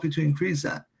would help you to increase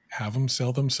that? Have them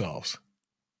sell themselves.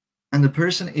 And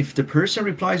if the person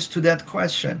replies to that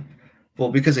question, well,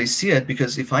 because I see it,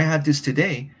 because if I had this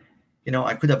today,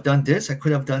 I could have done this, I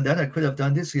could have done that, I could have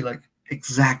done this. You're like,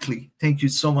 exactly. Thank you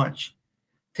so much.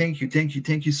 Thank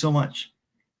you so much.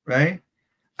 Right?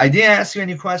 I didn't ask you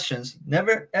any questions.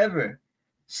 Never, ever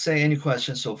say any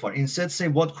questions so far. Instead, say,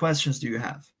 what questions do you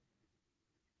have?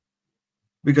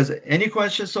 Because any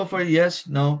questions so far, yes,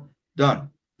 no, done.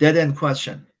 Dead end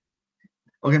question.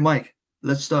 Okay, Mike,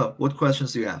 let's stop. What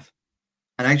questions do you have?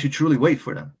 And actually truly wait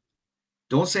for them.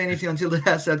 Don't say anything until they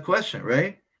ask that question,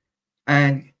 right?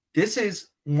 And this is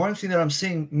one thing that I'm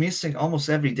seeing missing almost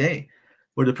every day,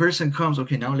 where the person comes,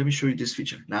 okay, now let me show you this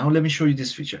feature. Now let me show you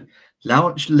this feature.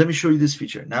 Now let me show you this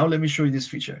feature. Now let me show you this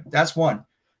feature. That's one.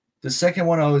 The second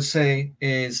one I would say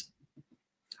is,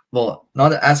 well,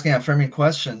 not asking affirming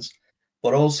questions,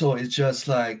 but also it's just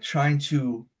like trying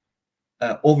to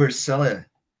oversell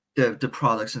the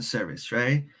products and service,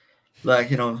 right?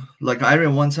 Like, like I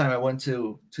remember one time I went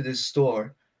to this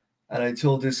store and I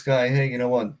told this guy, hey, you know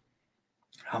what?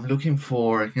 I'm looking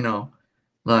for,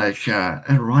 like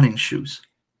running shoes,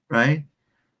 right?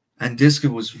 And this guy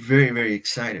was very, very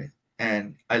excited.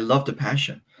 And I love the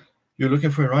passion. you're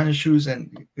looking for running shoes,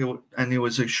 and it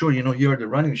was like, sure, here are the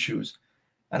running shoes.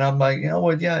 And I'm like, you know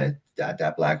what? Yeah,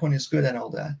 that black one is good and all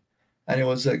that. And it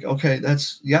was like, okay,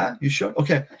 you sure?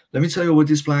 Okay, let me tell you what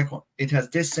this black one. It has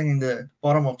this thing in the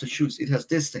bottom of the shoes. It has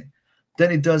this thing.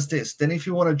 Then it does this. Then if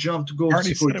you want to jump to go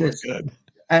for this.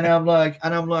 And I'm like,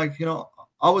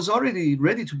 I was already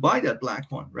ready to buy that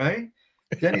black one, right?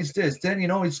 Then it's this. Then,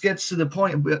 it gets to the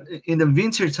point in the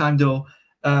winter time though,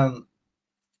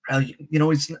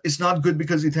 it's not good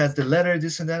because it has the leather,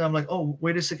 this and that. I'm like, oh,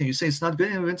 wait a second. You say it's not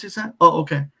good in winter time? Oh,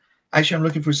 okay. Actually, I'm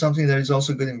looking for something that is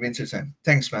also good in winter time.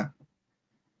 Thanks, man.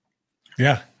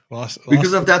 Yeah.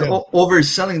 Because of that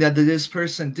overselling that this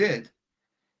person did,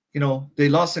 they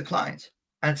lost a client.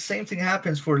 And same thing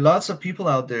happens for lots of people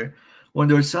out there when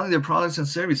they're selling their products and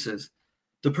services.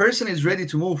 The person is ready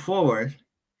to move forward.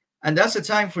 And that's the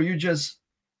time for you just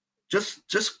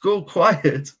go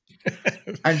quiet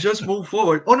and just move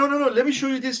forward. Oh, no. Let me show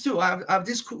you this too. I have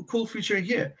this cool feature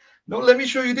here. No, let me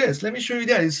show you this. Let me show you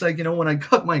that. It's like, when I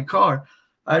got my car,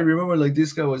 I remember like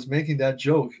this guy was making that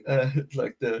joke,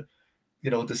 like the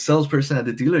salesperson at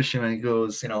the dealership, and he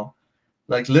goes,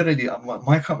 like literally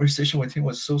my conversation with him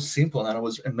was so simple, and I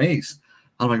was amazed.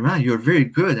 I'm like, man, you're very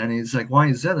good. And he's like, why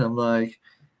is that? And I'm like,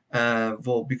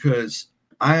 well, because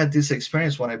I had this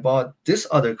experience when I bought this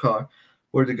other car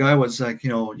where the guy was like,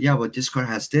 yeah, but this car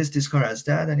has this car has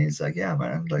that. And he's like, yeah,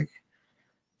 man, I'm like,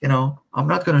 I'm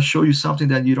not going to show you something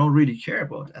that you don't really care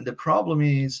about. And the problem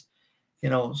is,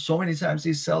 so many times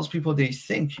these salespeople, they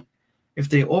think if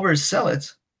they oversell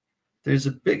it, there's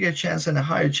a bigger chance and a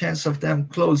higher chance of them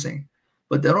closing.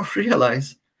 But they don't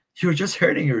realize you're just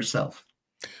hurting yourself.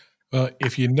 Well,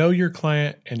 if you know your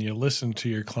client and you listen to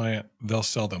your client, they'll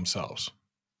sell themselves.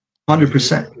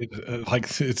 100%.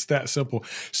 Like it's that simple.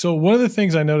 So one of the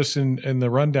things I noticed in the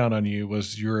rundown on you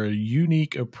was your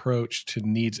unique approach to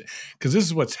needs, because this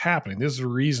is what's happening. This is the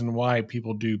reason why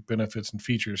people do benefits and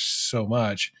features so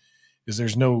much, is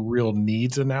there's no real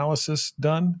needs analysis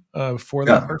done for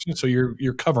that person. So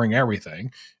you're covering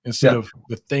everything instead of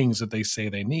the things that they say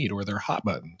they need or their hot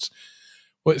buttons.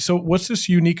 So what's this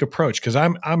unique approach? Because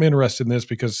I'm interested in this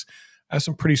because I have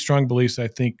some pretty strong beliefs. I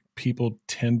think people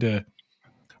tend to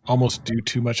almost do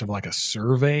too much of like a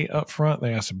survey up front.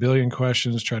 They ask a billion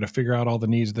questions, try to figure out all the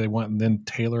needs they want, and then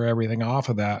tailor everything off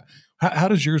of that. How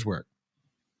does yours work?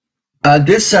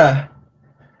 This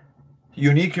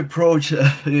unique approach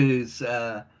is,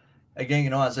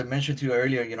 again, as I mentioned to you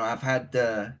earlier, I've had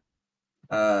the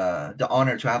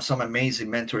honor to have some amazing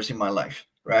mentors in my life,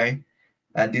 right?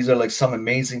 And these are like some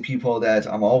amazing people that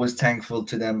I'm always thankful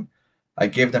to them. I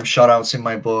give them shout outs in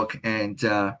my book. And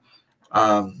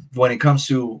when it comes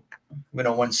to,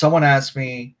 when someone asks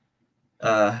me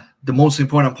the most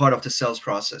important part of the sales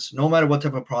process, no matter what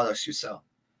type of products you sell,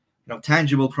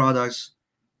 tangible products,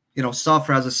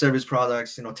 software as a service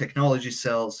products, technology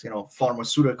sales,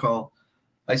 pharmaceutical,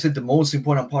 I said the most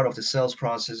important part of the sales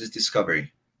process is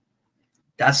discovery.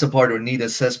 That's the part of need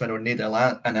assessment or need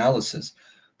analysis.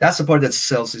 That's the part that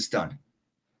sales is done.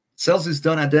 Sales is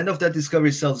done. At the end of that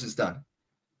discovery, sales is done.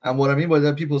 And what I mean by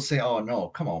that, people say, oh, no,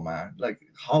 come on, man. Like,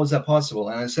 how is that possible?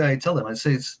 And I tell them,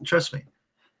 trust me.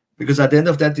 Because at the end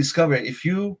of that discovery, if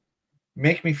you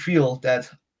make me feel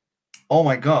that, oh,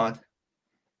 my God,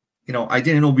 I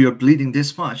didn't know we are bleeding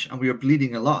this much and we are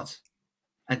bleeding a lot,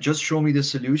 and just show me the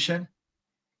solution,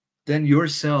 then your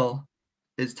sale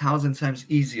is 1,000 times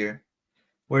easier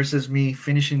versus me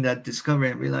finishing that discovery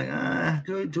and be like,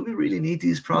 do we really need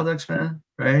these products, man?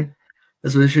 Right?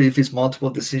 Especially if it's multiple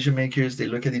decision makers, they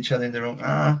look at each other in the room,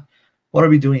 what are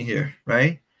we doing here?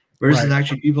 Right? Versus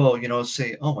actually people,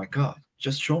 say, oh my God,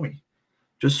 just show me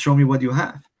what you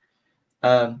have.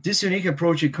 This unique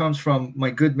approach, it comes from my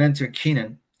good mentor,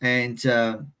 Keenan, and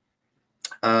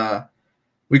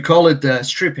we call it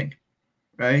stripping,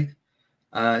 right?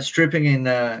 Stripping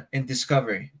in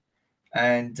discovery.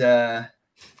 And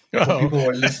people who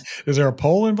are listening, is there a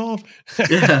poll involved?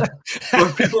 Yeah,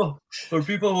 for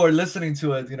people who are listening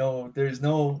to it, there's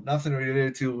nothing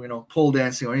related to pole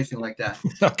dancing or anything like that.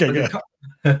 Okay,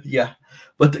 good. Yeah,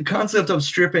 but the concept of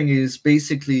stripping is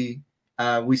basically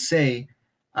we say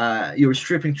you're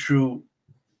stripping through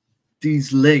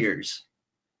these layers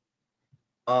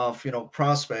of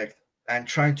prospect and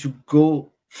trying to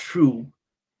go through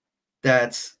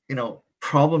that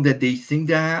problem that they think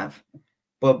they have.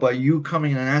 But by you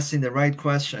coming and asking the right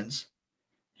questions,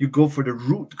 you go for the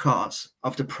root cause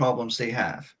of the problems they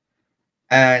have.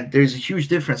 And there's a huge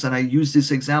difference. And I use this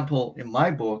example in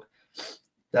my book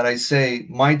that I say,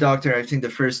 my doctor, I think the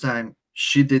first time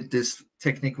she did this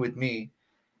technique with me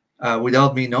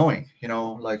without me knowing,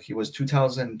 like it was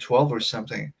 2012 or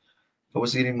something. I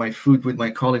was eating my food with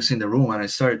my colleagues in the room, and I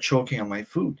started choking on my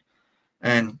food.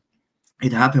 And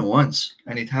it happened once,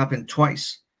 and it happened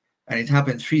twice, and it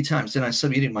happened 3 times. Then I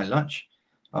stopped eating my lunch.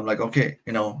 I'm like, okay,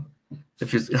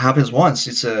 if it happens once,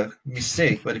 it's a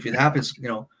mistake. But if it happens,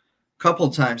 couple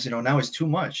times, now it's too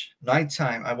much.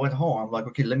 Nighttime, I went home. I'm like,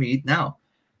 okay, let me eat now.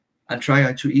 And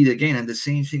try to eat again, and the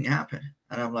same thing happened.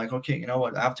 And I'm like, okay, you know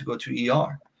what? I have to go to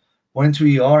ER. Went to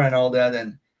ER and all that,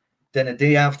 and then a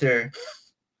day after,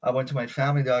 I went to my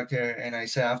family doctor and I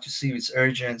said, I have to see if it's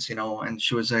urgent, and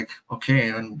she was like, okay,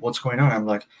 and what's going on? I'm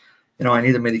like, I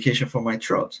need a medication for my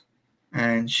throat.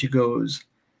 And she goes,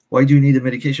 why do you need a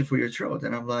medication for your throat?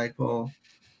 And I'm like, well,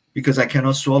 because I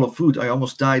cannot swallow food. I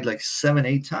almost died like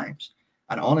 7-8 times.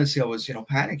 And honestly, I was,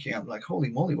 panicking. I'm like, holy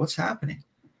moly, what's happening?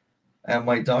 And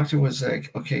my doctor was like,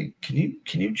 okay, can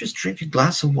you just drink a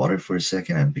glass of water for a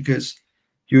second? And because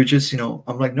you're just,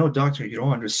 I'm like, no, doctor, you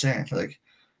don't understand. Like,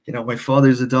 my father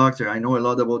is a doctor. I know a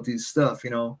lot about this stuff.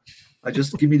 I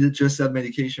just give me just that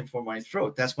medication for my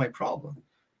throat. That's my problem.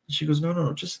 And she goes,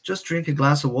 no, just drink a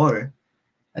glass of water.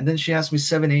 And then she asked me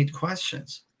 7-8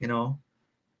 questions.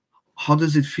 How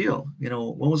does it feel?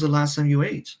 When was the last time you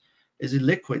ate? Is it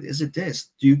liquid? Is it this?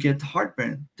 Do you get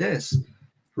heartburn? This.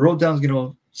 Wrote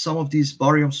down, some of these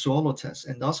barium swallow tests,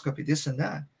 endoscopy, this and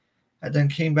that. And then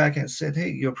came back and said, hey,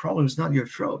 your problem is not your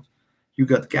throat. You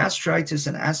got gastritis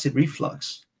and acid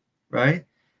reflux, right?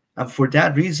 And for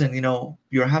that reason,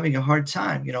 you're having a hard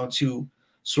time, to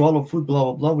swallow food, blah,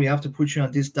 blah, blah. We have to put you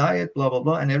on this diet, blah, blah,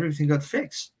 blah. And everything got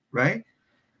fixed, right?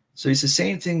 So it's the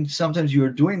same thing. Sometimes you're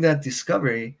doing that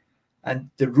discovery, and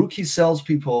the rookie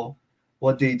salespeople,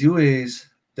 what they do is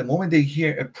the moment they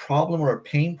hear a problem or a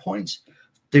pain point,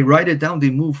 they write it down, they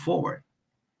move forward,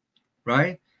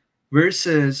 right?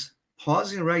 Versus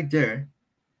pausing right there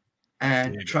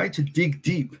and try to dig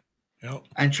deep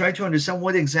and try to understand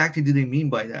what exactly do they mean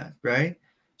by that, right?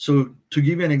 So to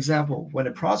give you an example, when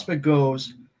a prospect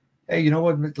goes, hey, you know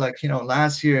what, like,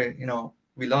 last year,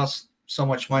 we lost so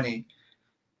much money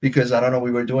because, I don't know,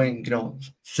 we were doing,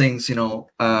 things,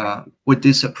 with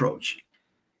this approach.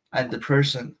 And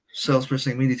the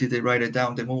salesperson, immediately they write it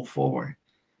down, they move forward.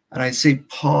 And I say,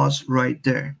 pause right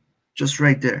there, just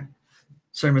right there.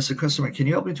 Sorry, Mr. Customer, can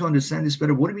you help me to understand this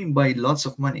better? What do you mean by lots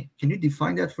of money? Can you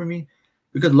define that for me?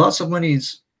 Because lots of money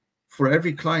is, for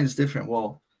every client, is different.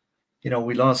 Well,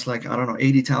 we lost like, I don't know,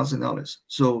 $80,000.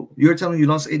 So you're telling me you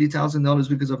lost $80,000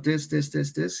 because of this?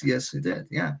 Yes, you did.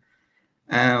 Yeah.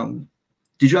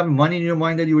 Did you have money in your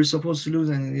mind that you were supposed to lose?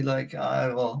 And you're like,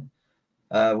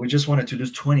 we just wanted to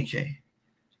lose 20K.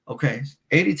 Okay.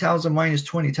 80,000 minus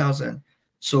 20,000.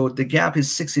 So the gap is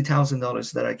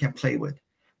 $60,000 that I can play with.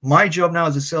 My job now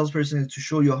as a salesperson is to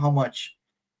show you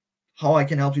how I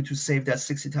can help you to save that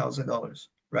 $60,000,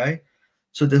 right?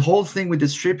 So the whole thing with the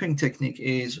stripping technique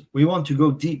is we want to go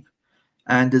deep.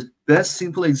 And the best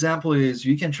simple example is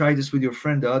you can try this with your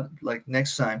friend, like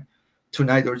next time,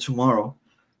 tonight or tomorrow.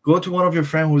 Go to one of your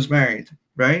friends who's married,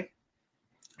 right?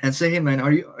 And say, hey man,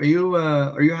 are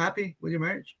you happy with your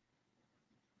marriage?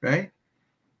 Right?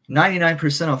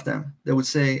 99% of them, they would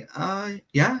say,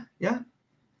 yeah,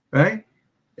 right?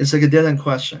 It's like a dead end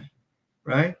question,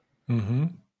 right? Mm-hmm.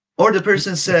 Or the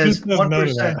person says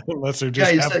 1%. Unless they're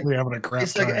just happily having a crap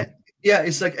time.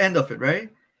 It's like end of it, right?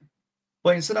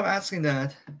 But instead of asking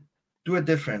that, do it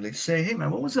differently. Say, hey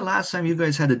man, when was the last time you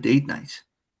guys had a date night?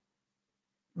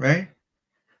 Right?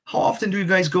 How often do you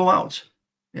guys go out?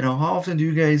 How often do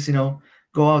you guys,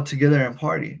 go out together and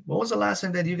party? When was the last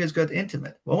time that you guys got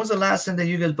intimate? When was the last time that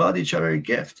you guys bought each other a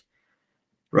gift?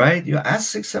 Right? You ask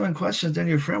 6, 7 questions, then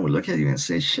your friend will look at you and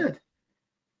say, shit,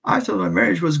 I thought my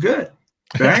marriage was good.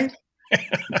 Right?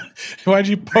 Why'd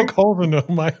you poke holes into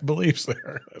my beliefs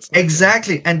there?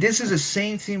 Exactly. Good. And this is the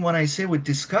same thing when I say with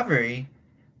discovery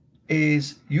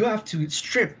is you have to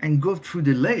strip and go through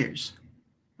the layers,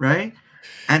 right?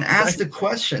 And ask the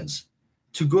questions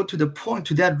to go to the point,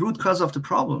 to that root cause of the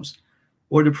problems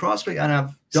or the prospect. And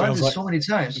I've done this so many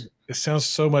times. It sounds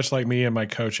so much like me and my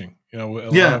coaching.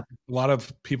 A lot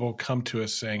of people come to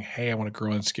us saying, hey, I want to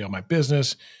grow and scale my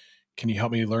business. Can you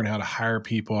help me learn how to hire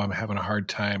people? I'm having a hard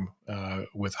time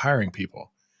with hiring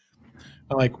people.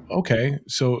 I'm like, okay,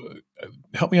 so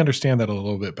help me understand that a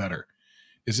little bit better.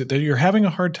 Is it that you're having a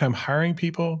hard time hiring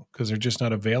people because they're just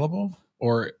not available?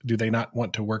 Or do they not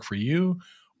want to work for you?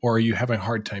 Or are you having a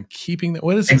hard time keeping that?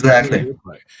 What is it exactly look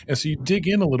like? And so you dig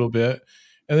in a little bit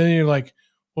and then you're like,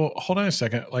 well, hold on a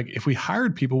second. Like if we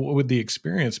hired people, what would the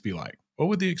experience be like? What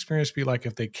would the experience be like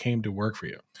if they came to work for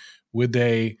you? Would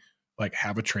they like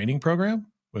have a training program?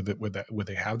 Would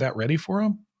they have that ready for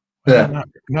them? Yeah.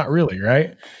 Not really,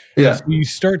 right? Yeah. So you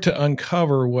start to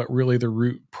uncover what really the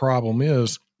root problem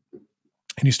is.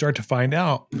 And you start to find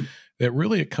out that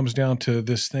really it comes down to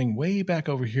this thing way back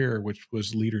over here, which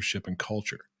was leadership and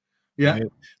culture. Yeah. They,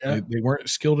 Yeah. they weren't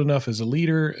skilled enough as a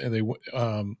leader, and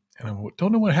and I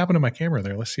don't know what happened to my camera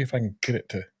there. Let's see if I can get it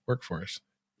to work for us.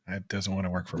 It doesn't want to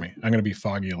work for me. I'm going to be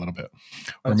foggy a little bit,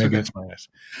 or maybe it's my eyes.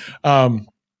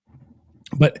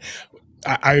 But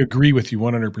I agree with you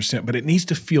 100%. But it needs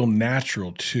to feel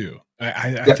natural too.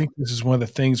 I think this is one of the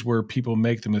things where people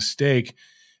make the mistake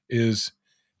is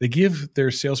they give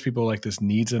their salespeople like this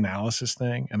needs analysis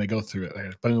thing, and they go through it.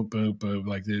 Like, boom, boom, boom.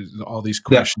 Like there's all these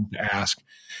questions to ask.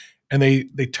 And they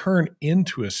turn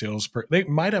into a salesperson. They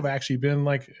might have actually been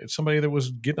like somebody that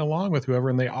was getting along with whoever,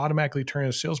 and they automatically turn into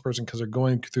a salesperson because they're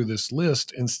going through this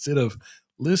list instead of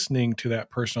listening to that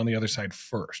person on the other side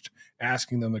first,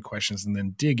 asking them the questions, and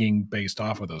then digging based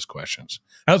off of those questions.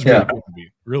 That was really good to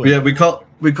be. Really, yeah. We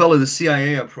call it the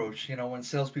CIA approach. When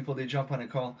salespeople they jump on a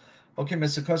call. Okay,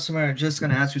 Mr. Customer, I'm just going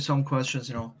to ask you some questions.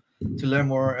 To learn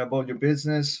more about your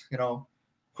business.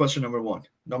 Question number 1,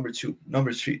 number 2,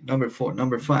 number 3, number 4,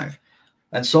 number 5.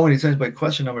 And so many times by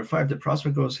question number 5, the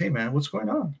prospect goes, hey, man, what's going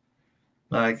on?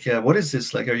 Like, what is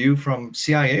this? Like, are you from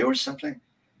CIA or something?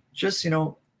 Just,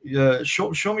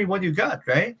 show me what you got,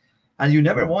 right? And you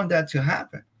never want that to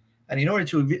happen. And in order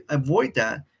to avoid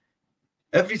that,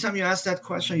 every time you ask that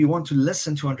question, you want to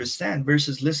listen to understand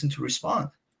versus listen to respond,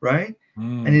 right?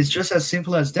 And it's just as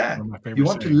simple as that. You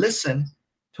want to listen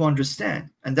to understand.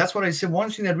 And that's what I said. One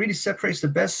thing that really separates the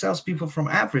best salespeople from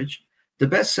average, the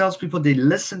best salespeople, they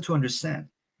listen to understand.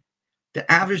 The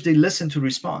average, they listen to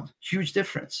respond. Huge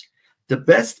difference. The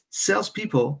best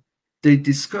salespeople, they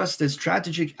discuss the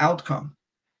strategic outcome.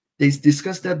 They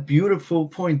discuss that beautiful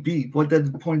point B, what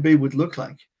that point B would look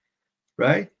like,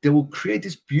 right? They will create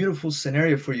this beautiful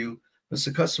scenario for you.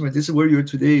 Mr. Customer, this is where you're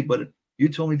today, but you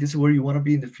told me this is where you want to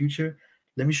be in the future.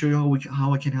 Let me show you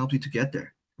how I can help you to get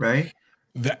there, right?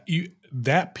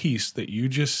 That piece that you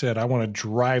just said, I want to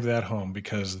drive that home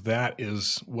because that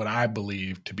is what I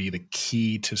believe to be the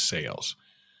key to sales.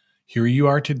 Here you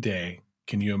are today.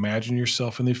 Can you imagine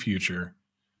yourself in the future?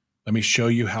 Let me show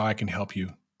you how I can help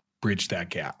you bridge that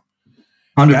gap.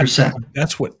 100%.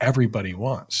 That's what everybody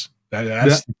wants.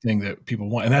 That's the thing that people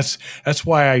want. And that's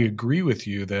why I agree with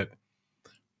you that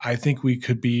I think we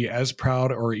could be as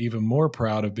proud or even more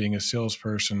proud of being a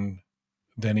salesperson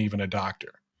than even a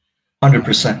doctor.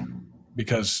 100%.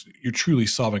 Because you're truly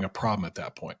solving a problem at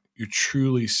that point. You're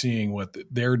truly seeing what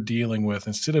they're dealing with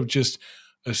instead of just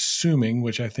assuming,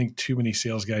 which I think too many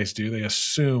sales guys do. They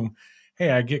assume, hey,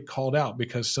 I get called out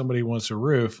because somebody wants a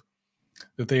roof,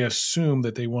 that they assume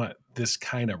that they want this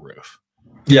kind of roof.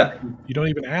 Yeah. You don't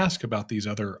even ask about these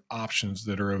other options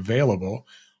that are available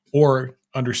or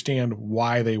understand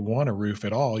why they want a roof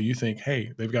at all. You think,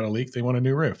 hey, they've got a leak, they want a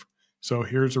new roof. So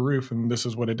here's a roof and this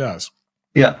is what it does.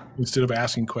 Yeah. Instead of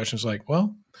asking questions like,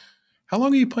 well, how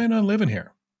long are you planning on living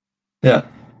here? Yeah.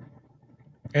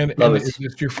 And is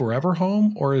this your forever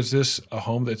home, or is this a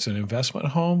home that's an investment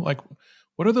home? Like,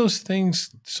 what are those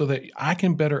things so that I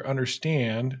can better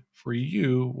understand for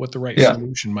you what the right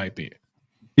solution might be?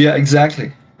 Yeah,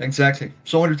 exactly. Exactly.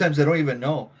 So many times I don't even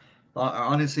know.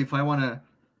 Honestly, if I want to.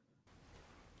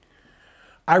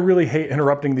 I really hate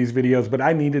interrupting these videos, but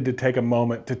I needed to take a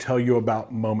moment to tell you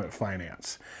about Moment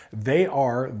Finance. They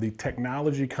are the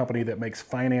technology company that makes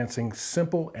financing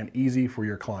simple and easy for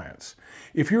your clients.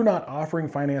 If you're not offering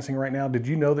financing right now, did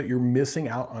you know that you're missing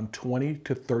out on 20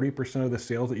 to 30% of the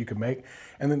sales that you can make?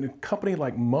 And then a company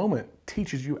like Moment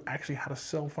teaches you actually how to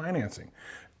sell financing.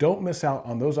 Don't miss out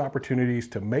on those opportunities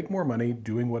to make more money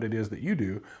doing what it is that you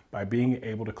do by being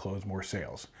able to close more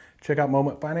sales. Check out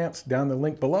Moment Finance down the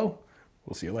link below.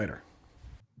 We'll see you later.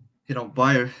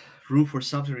 Buy a roof or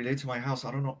something related to my house. I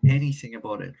don't know anything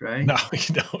about it, right? No,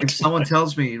 you don't. If someone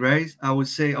tells me, right, I would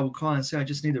call and say, I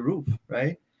just need a roof,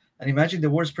 right? And imagine the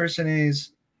worst person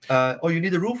is, oh, you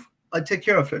need a roof? I take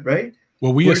care of it, right?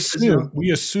 Well, we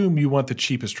assume you want the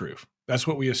cheapest roof. That's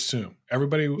what we assume.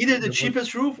 Everybody either the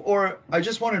cheapest roof or I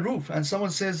just want a roof. And someone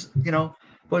says,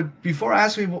 but before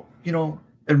asking me,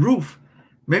 a roof,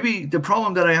 maybe the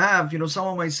problem that I have,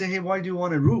 someone might say, hey, why do you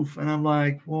want a roof? And I'm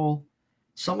like, well,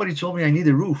 somebody told me I need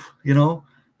a roof,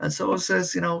 and someone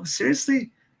says,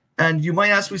 seriously? And you might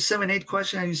ask me 7, 8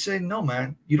 questions and you say, no,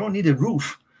 man, you don't need a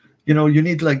roof. You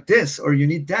need like this or you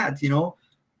need that,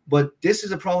 but this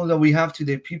is a problem that we have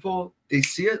today. People, they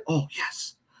see it. Oh,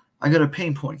 yes, I got a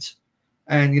pain point.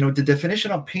 And, the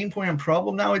definition of pain point and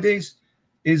problem nowadays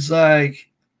is like,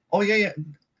 oh, yeah.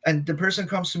 And the person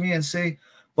comes to me and say,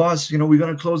 boss, we're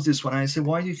going to close this one. And I say,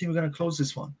 why do you think we're going to close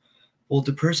this one? Well,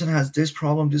 the person has this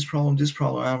problem, this problem, this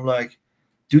problem. And I'm like,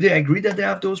 do they agree that they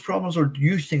have those problems or do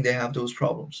you think they have those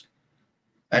problems?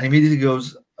 and immediately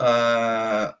goes,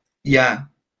 yeah,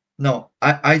 no,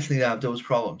 I think I have those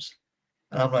problems.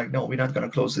 And I'm like, no, we're not going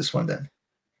to close this one then.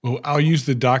 Well, I'll use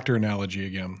the doctor analogy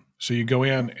again. So you go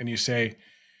in and you say,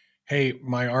 hey,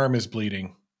 my arm is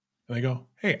bleeding. And they go,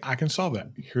 hey, I can solve that.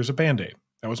 Here's a Band-Aid.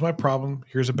 That was my problem.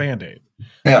 Here's a Band-Aid.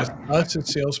 That's Yeah. us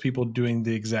as salespeople doing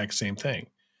the exact same thing.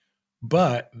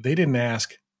 But they didn't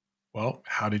ask, well,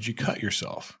 how did you cut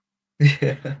yourself?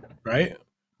 Yeah. Right?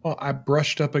 Well, I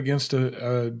brushed up against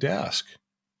a desk.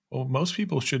 Well, most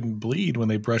people shouldn't bleed when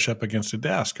they brush up against a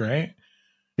desk, right?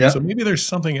 So Yeah. maybe there's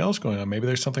something else going on. Maybe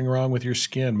there's something wrong with your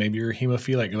skin. Maybe you're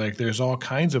hemophilic. Like there's all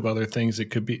kinds of other things that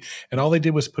could be. And all they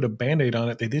did was put a Band-Aid on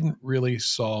it. They didn't really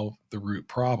solve the root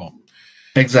problem.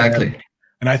 Exactly.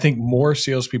 And I think more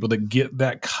salespeople that get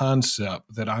that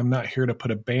concept that I'm not here to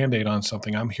put a Band-Aid on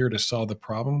something, I'm here to solve the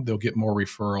problem, they'll get more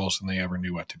referrals than they ever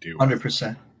knew what to do with.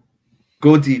 100%.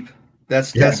 Go deep.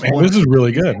 That's Man, this is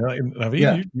really good. Navid,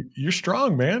 Yeah. you're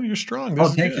strong, man. You're strong.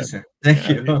 This is thank good. you, sir. Thank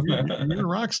you. You're a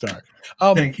rock star.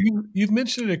 Thank you. You've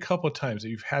mentioned it a couple of times that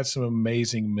you've had some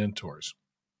amazing mentors.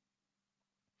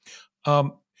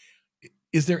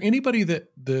 Is there anybody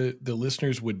that the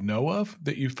listeners would know of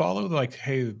that you follow? Like,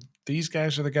 hey, these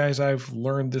guys are the guys I've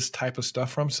learned this type of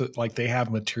stuff from. So like they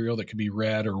have material that could be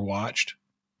read or watched.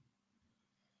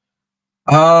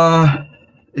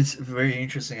 It's very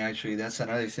interesting, actually. That's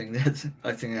another thing that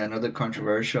I think another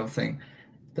controversial thing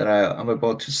that I'm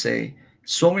about to say.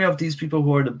 So many of these people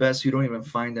who are the best, you don't even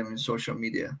find them in social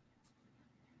media.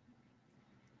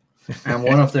 And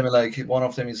one of them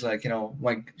is like,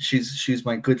 she's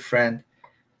my good friend,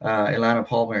 Ilana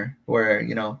Palmer, where,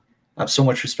 I have so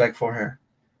much respect for her.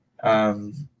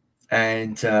 And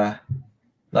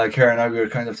like her and I, we were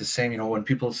kind of the same, when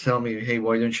people tell me, hey,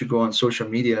 why don't you go on social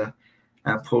media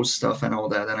and post stuff and all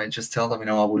that? And I just tell them,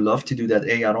 I would love to do that.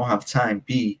 A, I don't have time.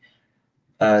 B,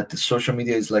 the social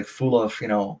media is like full of,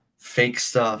 fake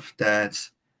stuff that,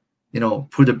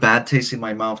 put a bad taste in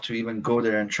my mouth to even go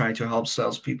there and try to help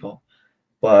salespeople.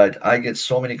 But I get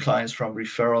so many clients from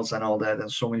referrals and all that,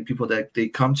 and so many people that they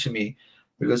come to me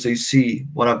because they see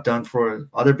what I've done for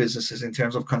other businesses in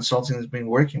terms of consulting has been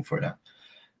working for them.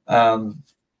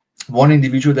 One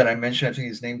individual that I mentioned, I think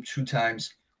his name 2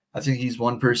 times. I think he's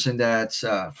one person that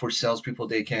for salespeople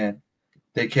they can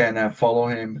follow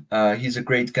him. He's a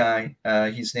great guy.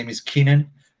 His name is Keenan.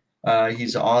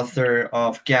 He's the author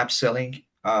of Gap Selling.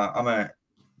 I'm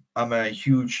a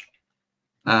huge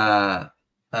fan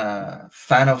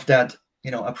of that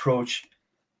approach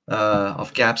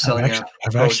of gap selling.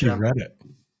 I've actually read it.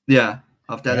 Yeah,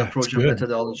 of that Yeah, approach and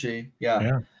methodology.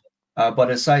 Yeah. But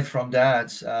aside from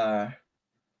that,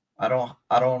 I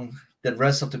don't. The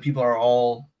rest of the people are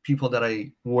all people that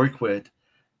I work with.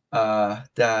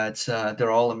 That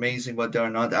they're all amazing, but they're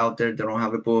not out there. They don't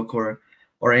have a book or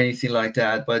anything like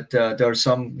that. But there are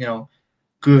some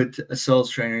good sales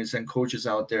trainers and coaches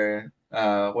out there,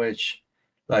 which,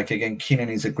 like, again, Keenan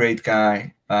is a great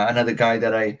guy. Another guy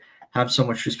that I have so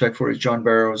much respect for is John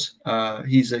Barrows.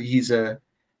 He's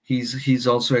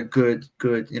also a good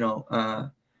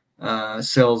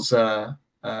sales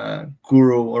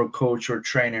guru or coach or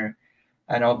trainer.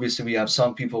 And obviously we have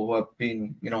some people who have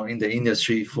been in the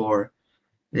industry for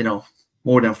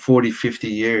more than 40-50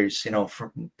 years.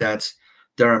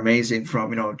 They're amazing,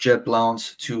 from Jed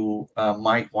Blount to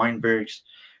Mike Weinberg's.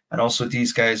 And also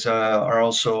these guys are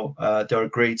also they're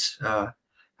great,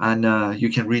 and you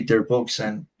can read their books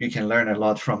and you can learn a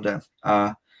lot from them.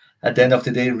 At the end of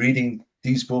the day, reading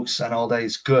these books and all that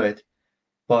is good,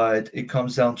 but it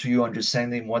comes down to you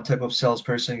understanding what type of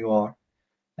salesperson you are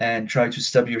and try to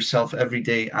step yourself every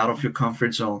day out of your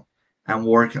comfort zone and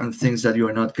work on things that you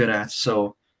are not good at.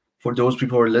 So for those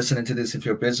people who are listening to this, if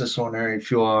you're a business owner,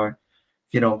 if you are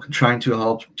trying to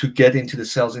help to get into the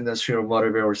sales industry or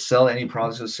whatever, or sell any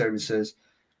products or services,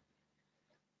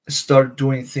 start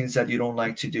doing things that you don't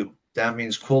like to do. That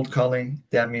means cold calling.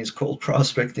 That means cold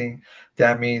prospecting.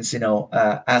 That means,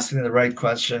 asking the right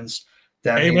questions.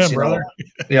 That Amen, means, brother.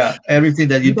 Everything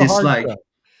that you dislike. Do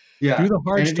the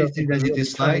hard stuff. Anything that you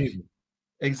dislike.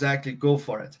 Exactly. Go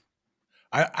for it.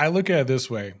 I look at it this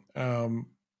way.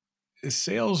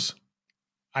 Sales,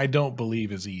 I don't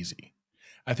believe is easy.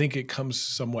 I think it comes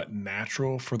somewhat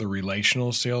natural for the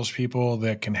relational salespeople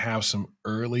that can have some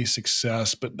early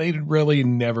success, but they really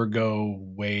never go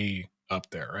way up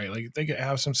there, right? Like they can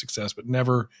have some success, but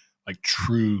never like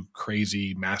true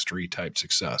crazy mastery type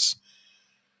success.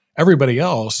 Everybody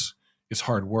else is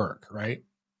hard work, right?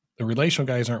 The relational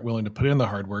guys aren't willing to put in the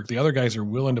hard work. The other guys are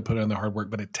willing to put in the hard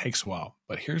work, but it takes a while.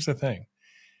 But here's the thing.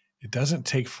 It doesn't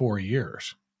take 4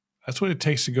 years. That's what it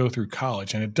takes to go through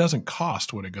college, and it doesn't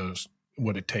cost what it goes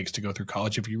what it takes to go through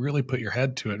college if you really put your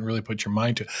head to it and really put your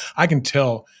mind to it. I can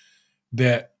tell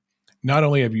that not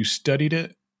only have you studied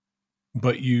it,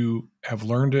 but you have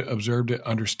learned it, observed it,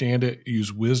 understand it,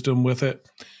 use wisdom with it.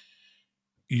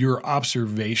 Your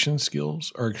observation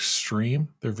skills are extreme.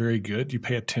 They're very good. You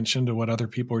pay attention to what other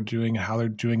people are doing, how they're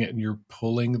doing it, and you're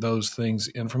pulling those things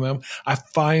in from them. I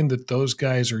find that those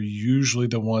guys are usually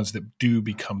the ones that do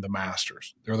become the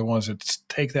masters. They're the ones that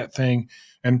take that thing.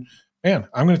 And man,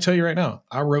 I'm going to tell you right now,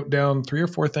 I wrote down 3 or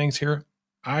 4 things here.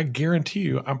 I guarantee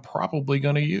you I'm probably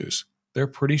going to use. They're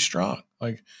pretty strong.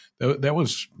 Like that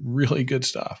was really good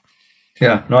stuff.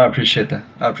 Yeah, no, I appreciate that.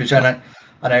 I appreciate it.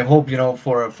 And I hope,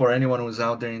 for anyone who's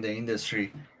out there in the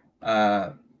industry,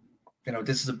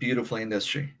 this is a beautiful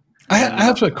industry. I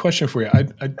have a question for you.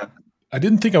 I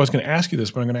didn't think I was going to ask you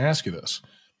this, but I'm going to ask you this.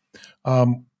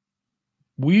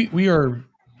 We are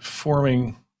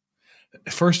forming,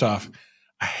 first off,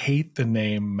 I hate the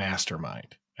name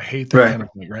mastermind. I hate that kind of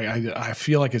thing, right? I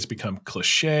feel like it's become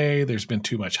cliche. There's been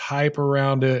too much hype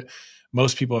around it.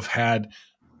 Most people have had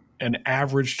an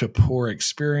average to poor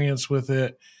experience with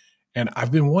it. And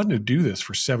I've been wanting to do this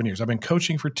for 7 years. I've been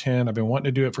coaching for 10. I've been wanting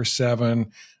to do it for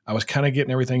 7. I was kind of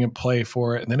getting everything in play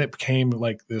for it. And then it became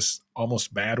like this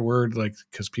almost bad word, like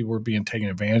because people were being taken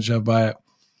advantage of by it.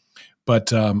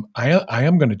 But I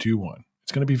am going to do one.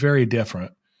 It's going to be very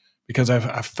different because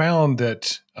I've found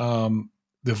that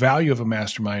the value of a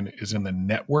mastermind is in the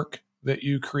network that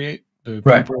you create, the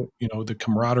people, the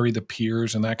camaraderie, the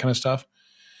peers, and that kind of stuff.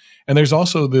 And there's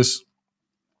also this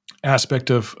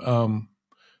aspect of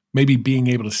maybe being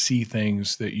able to see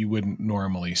things that you wouldn't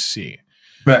normally see.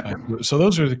 Right. So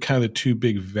those are the kind of the 2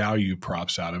 big value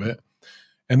props out of it.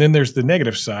 And then there's the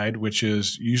negative side, which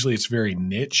is usually it's very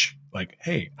niche. Like,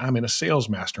 hey, I'm in a sales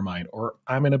mastermind, or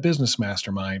I'm in a business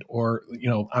mastermind, or,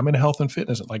 I'm in health and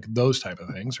fitness, like those type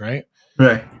of things. Right.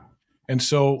 Right. And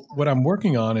so what I'm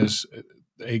working on is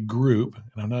a group,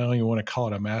 and I don't even want to call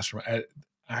it a mastermind.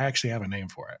 I actually have a name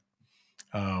for it.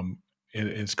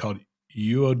 It's called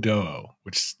Uodo,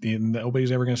 which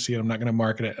nobody's ever going to see it. I'm not going to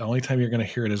market it. The only time you're going to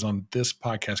hear it is on this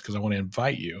podcast because I want to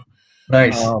invite you.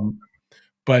 Nice.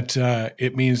 But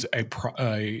it means a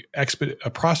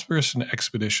prosperous and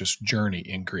expeditious journey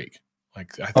in Greek.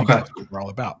 Like I think that's what we're all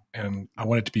about. And I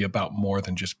want it to be about more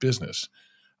than just business.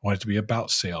 I want it to be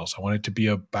about sales. I want it to be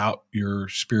about your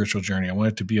spiritual journey. I want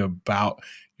it to be about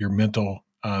your mental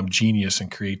genius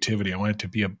and creativity. I want it to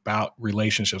be about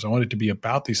relationships. I want it to be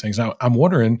about these things. Now, I'm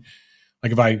wondering,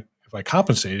 like, if I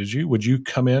compensated you, would you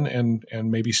come in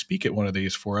and maybe speak at one of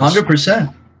these for us?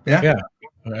 100%. Yeah. Yeah.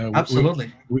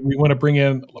 Absolutely. We want to bring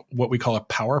in what we call a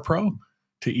power pro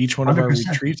to each one of 100%. Our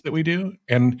retreats that we do.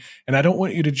 And I don't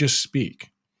want you to just speak.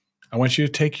 I want you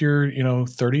to take your,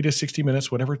 30 to 60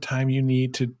 minutes, whatever time you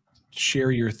need to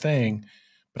share your thing.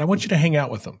 But I want you to hang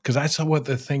out with them because that's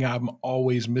the thing I'm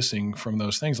always missing from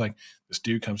those things. Like this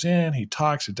dude comes in, he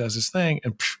talks, he does his thing,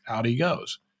 and out he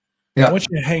goes. Yeah. I want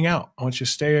you to hang out. I want you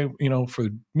to stay, for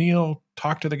the meal,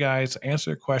 talk to the guys, answer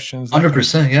their questions.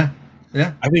 100%. Yeah.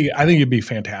 Yeah. I think it'd be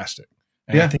fantastic.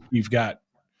 And I think you've got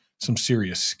some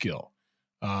serious skill.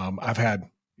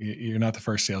 You're not the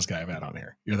first sales guy I've had on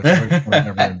here. You're the first one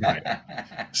I've ever invited.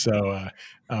 So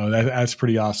that's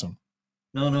pretty awesome.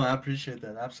 No, I appreciate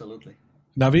that. Absolutely.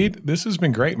 Navid, this has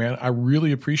been great, man. I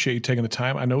really appreciate you taking the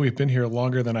time. I know we've been here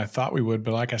longer than I thought we would,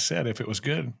 but like I said, if it was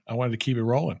good, I wanted to keep it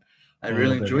rolling. I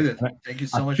really enjoyed it. Thank you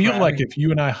so much. I feel like if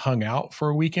you and I hung out for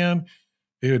a weekend,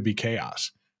 it would be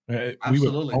chaos. Absolutely.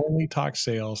 We would only talk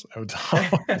sales.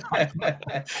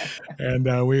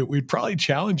 And we'd probably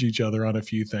challenge each other on a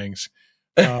few things.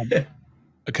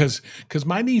 Because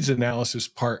my needs analysis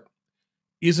part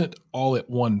isn't all at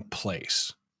one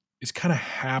place. It's kind of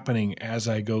happening as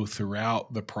I go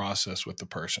throughout the process with the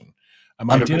person. I'm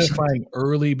 100%. Identifying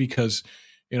early because,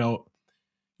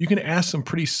 you can ask some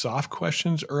pretty soft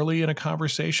questions early in a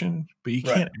conversation, but you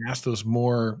can't ask those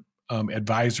more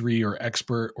advisory or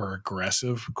expert or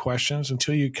aggressive questions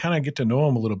until you kind of get to know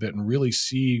them a little bit and really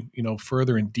see,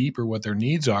 further and deeper what their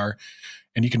needs are.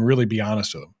 And you can really be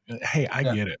honest with them. Hey, I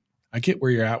get it. I get where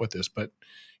you're at with this, but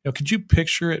could you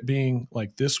picture it being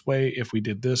like this way if we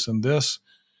did this and this,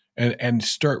 and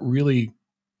start really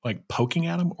like poking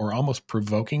at them or almost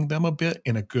provoking them a bit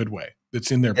in a good way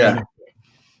that's in their benefit.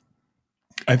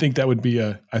 I think that'd be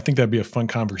a fun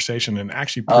conversation and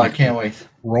actually. I can't wait.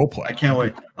 Role play. I can't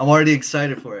wait. I'm already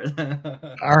excited for it.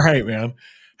 All right, man.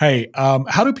 Hey,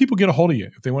 how do people get a hold of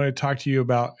you if they want to talk to you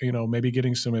about, maybe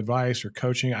getting some advice or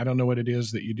coaching? I don't know what it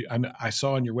is that you do. I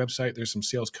saw on your website, there's some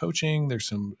sales coaching. There's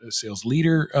some sales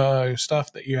leader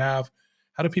stuff that you have.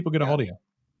 How do people get a hold of you?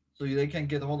 So they can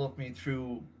get a hold of me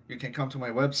through, you can come to my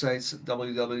website,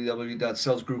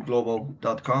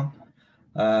 www.salesgroupglobal.com,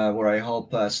 where I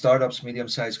help startups,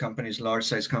 medium-sized companies,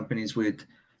 large-sized companies with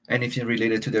anything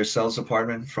related to their sales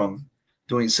department, from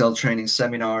doing sales training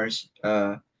seminars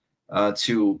to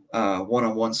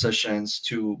one-on-one sessions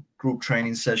to group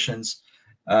training sessions.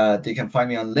 They can find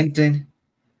me on LinkedIn.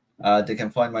 They can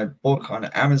find my book on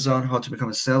Amazon, How to Become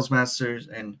a Sales Master,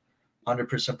 and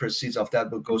 100% proceeds of that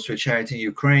book goes to a charity in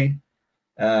Ukraine.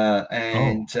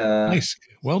 Nice.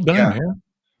 Well done, yeah, man.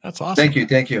 That's awesome.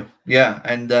 Thank you. Yeah,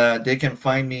 and they can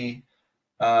find me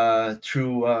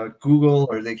through Google,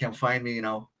 or they can find me,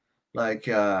 like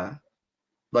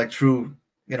through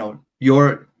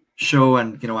your show,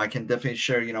 and I can definitely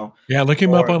share, Yeah, look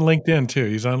him up more. on LinkedIn too.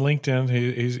 He's on LinkedIn.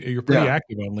 You're pretty Yeah,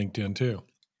 active on LinkedIn too.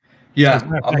 As a yeah.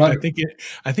 matter of I'm fact, not.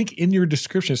 I think in your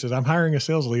description it says I'm hiring a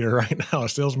sales leader right now, a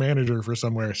sales manager for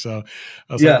somewhere. So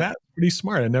I was like, Yeah, that's pretty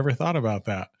smart. I never thought about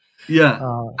that. yeah,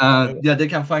 Uh, yeah. They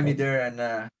can find me there,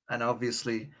 and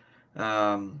obviously,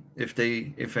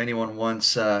 if anyone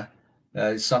wants,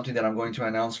 it's something that I'm going to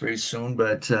announce very soon.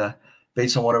 But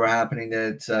based on whatever happening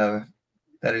that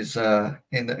is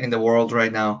in the world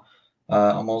right now,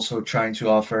 I'm also trying to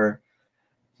offer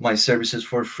my services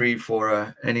for free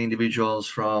for any individuals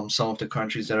from some of the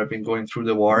countries that have been going through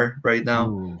the war right now,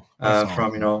 Ooh, that's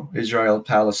from awesome. Israel,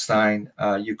 Palestine,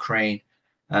 Ukraine.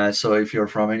 So if you're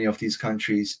from any of these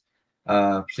countries,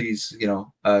 please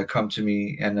come to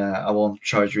me, and I won't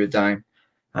charge you a dime,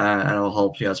 and I'll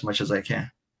help you as much as I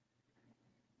can.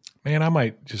 Man, I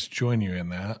might just join you in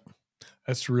that.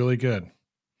 That's really good.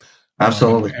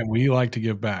 Absolutely. And we like to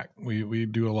give back. We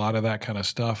do a lot of that kind of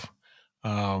stuff.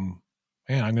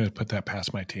 Man, I'm going to put that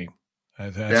past my team.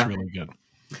 That's Yeah. really good.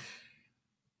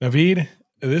 Navid,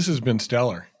 this has been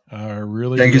stellar.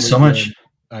 Really, Thank you really so much. good.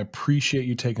 I appreciate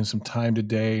you taking some time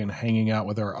today and hanging out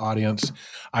with our audience.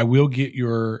 I will get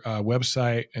your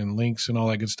website and links and all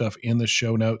that good stuff in the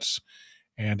show notes.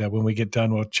 And when we get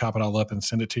done, we'll chop it all up and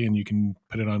send it to you, and you can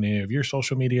put it on any of your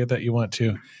social media that you want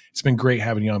to. It's been great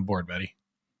having you on board, buddy.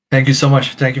 Thank you so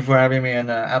much. Thank you for having me,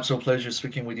 and absolute pleasure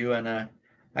speaking with you. And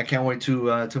I can't wait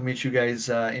to meet you guys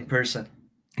in person.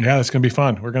 Yeah, it's going to be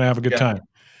fun. We're going to have a good Yeah. time.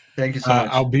 Thank you so much.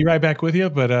 I'll be right back with you,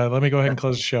 but let me go ahead and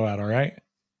close the show out. All right.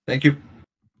 Thank you.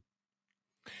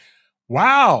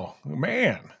 Wow,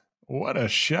 man, what a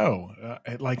show.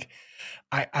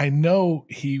 I know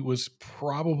he was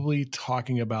probably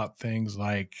talking about things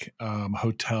like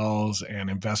hotels and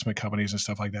investment companies and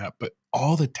stuff like that, but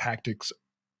all the tactics,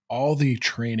 all the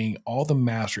training, all the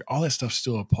mastery, all that stuff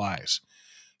still applies.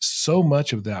 So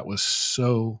much of that was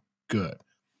so good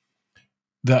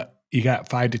that you got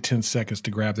 5 to 10 seconds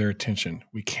to grab their attention.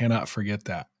 We cannot forget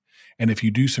that. And if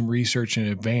you do some research in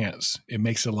advance, it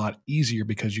makes it a lot easier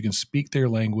because you can speak their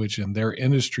language and their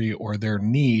industry or their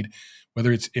need,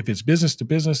 whether if it's business to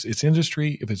business, it's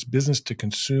industry. If it's business to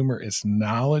consumer, it's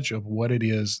knowledge of what it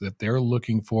is that they're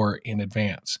looking for in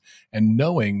advance, and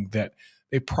knowing that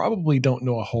they probably don't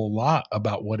know a whole lot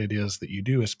about what it is that you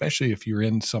do, especially if you're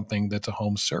in something that's a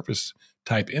home service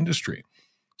type industry.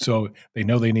 So they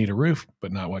know they need a roof,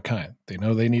 but not what kind. They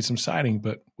know they need some siding,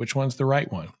 but which one's the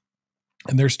right one?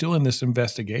 And they're still in this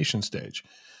investigation stage.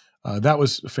 That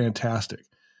was fantastic.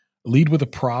 Lead with a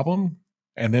problem,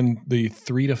 and then the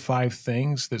 3 to 5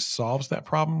 things that solves that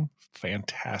problem.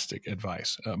 Fantastic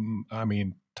advice. I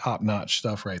mean, top-notch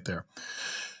stuff right there.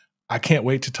 I can't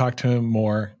wait to talk to him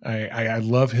more. I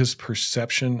love his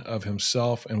perception of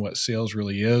himself and what sales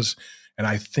really is. And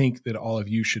I think that all of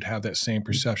you should have that same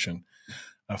perception.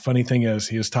 A funny thing is,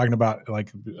 he was talking about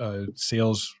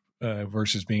sales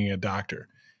versus being a doctor,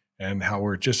 and how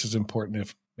we're just as important,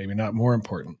 if maybe not more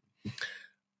important.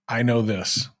 I know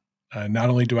this. Not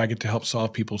only do I get to help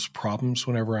solve people's problems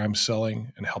whenever I'm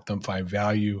selling and help them find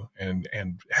value and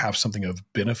have something of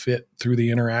benefit through the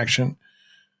interaction,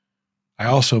 I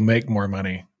also make more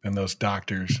money than those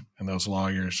doctors and those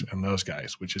lawyers and those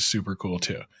guys, which is super cool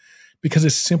too, because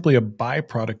it's simply a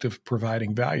byproduct of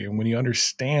providing value. And when you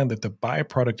understand that the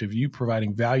byproduct of you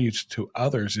providing value to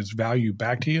others is value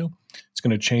back to you, it's going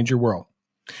to change your world.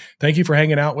 Thank you for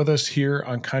hanging out with us here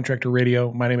on Contractor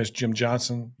Radio. My name is Jim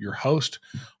Johnson, your host,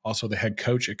 also the head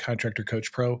coach at Contractor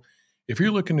Coach Pro. If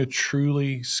you're looking to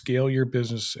truly scale your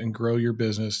business and grow your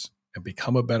business and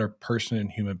become a better person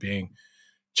and human being,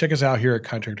 check us out here at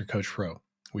Contractor Coach Pro.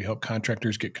 We help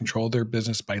contractors get control of their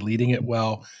business by leading it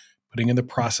well, putting in the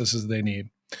processes they need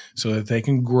so that they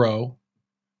can grow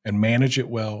and manage it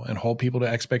well and hold people to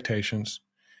expectations.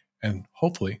 And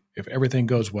hopefully, if everything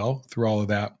goes well through all of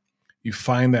that, you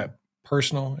find that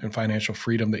personal and financial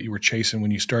freedom that you were chasing when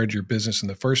you started your business in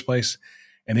the first place,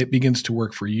 and it begins to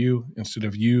work for you instead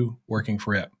of you working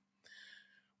for it.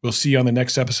 We'll see you on the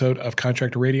next episode of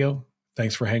Contractor Radio.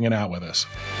 Thanks for hanging out with us.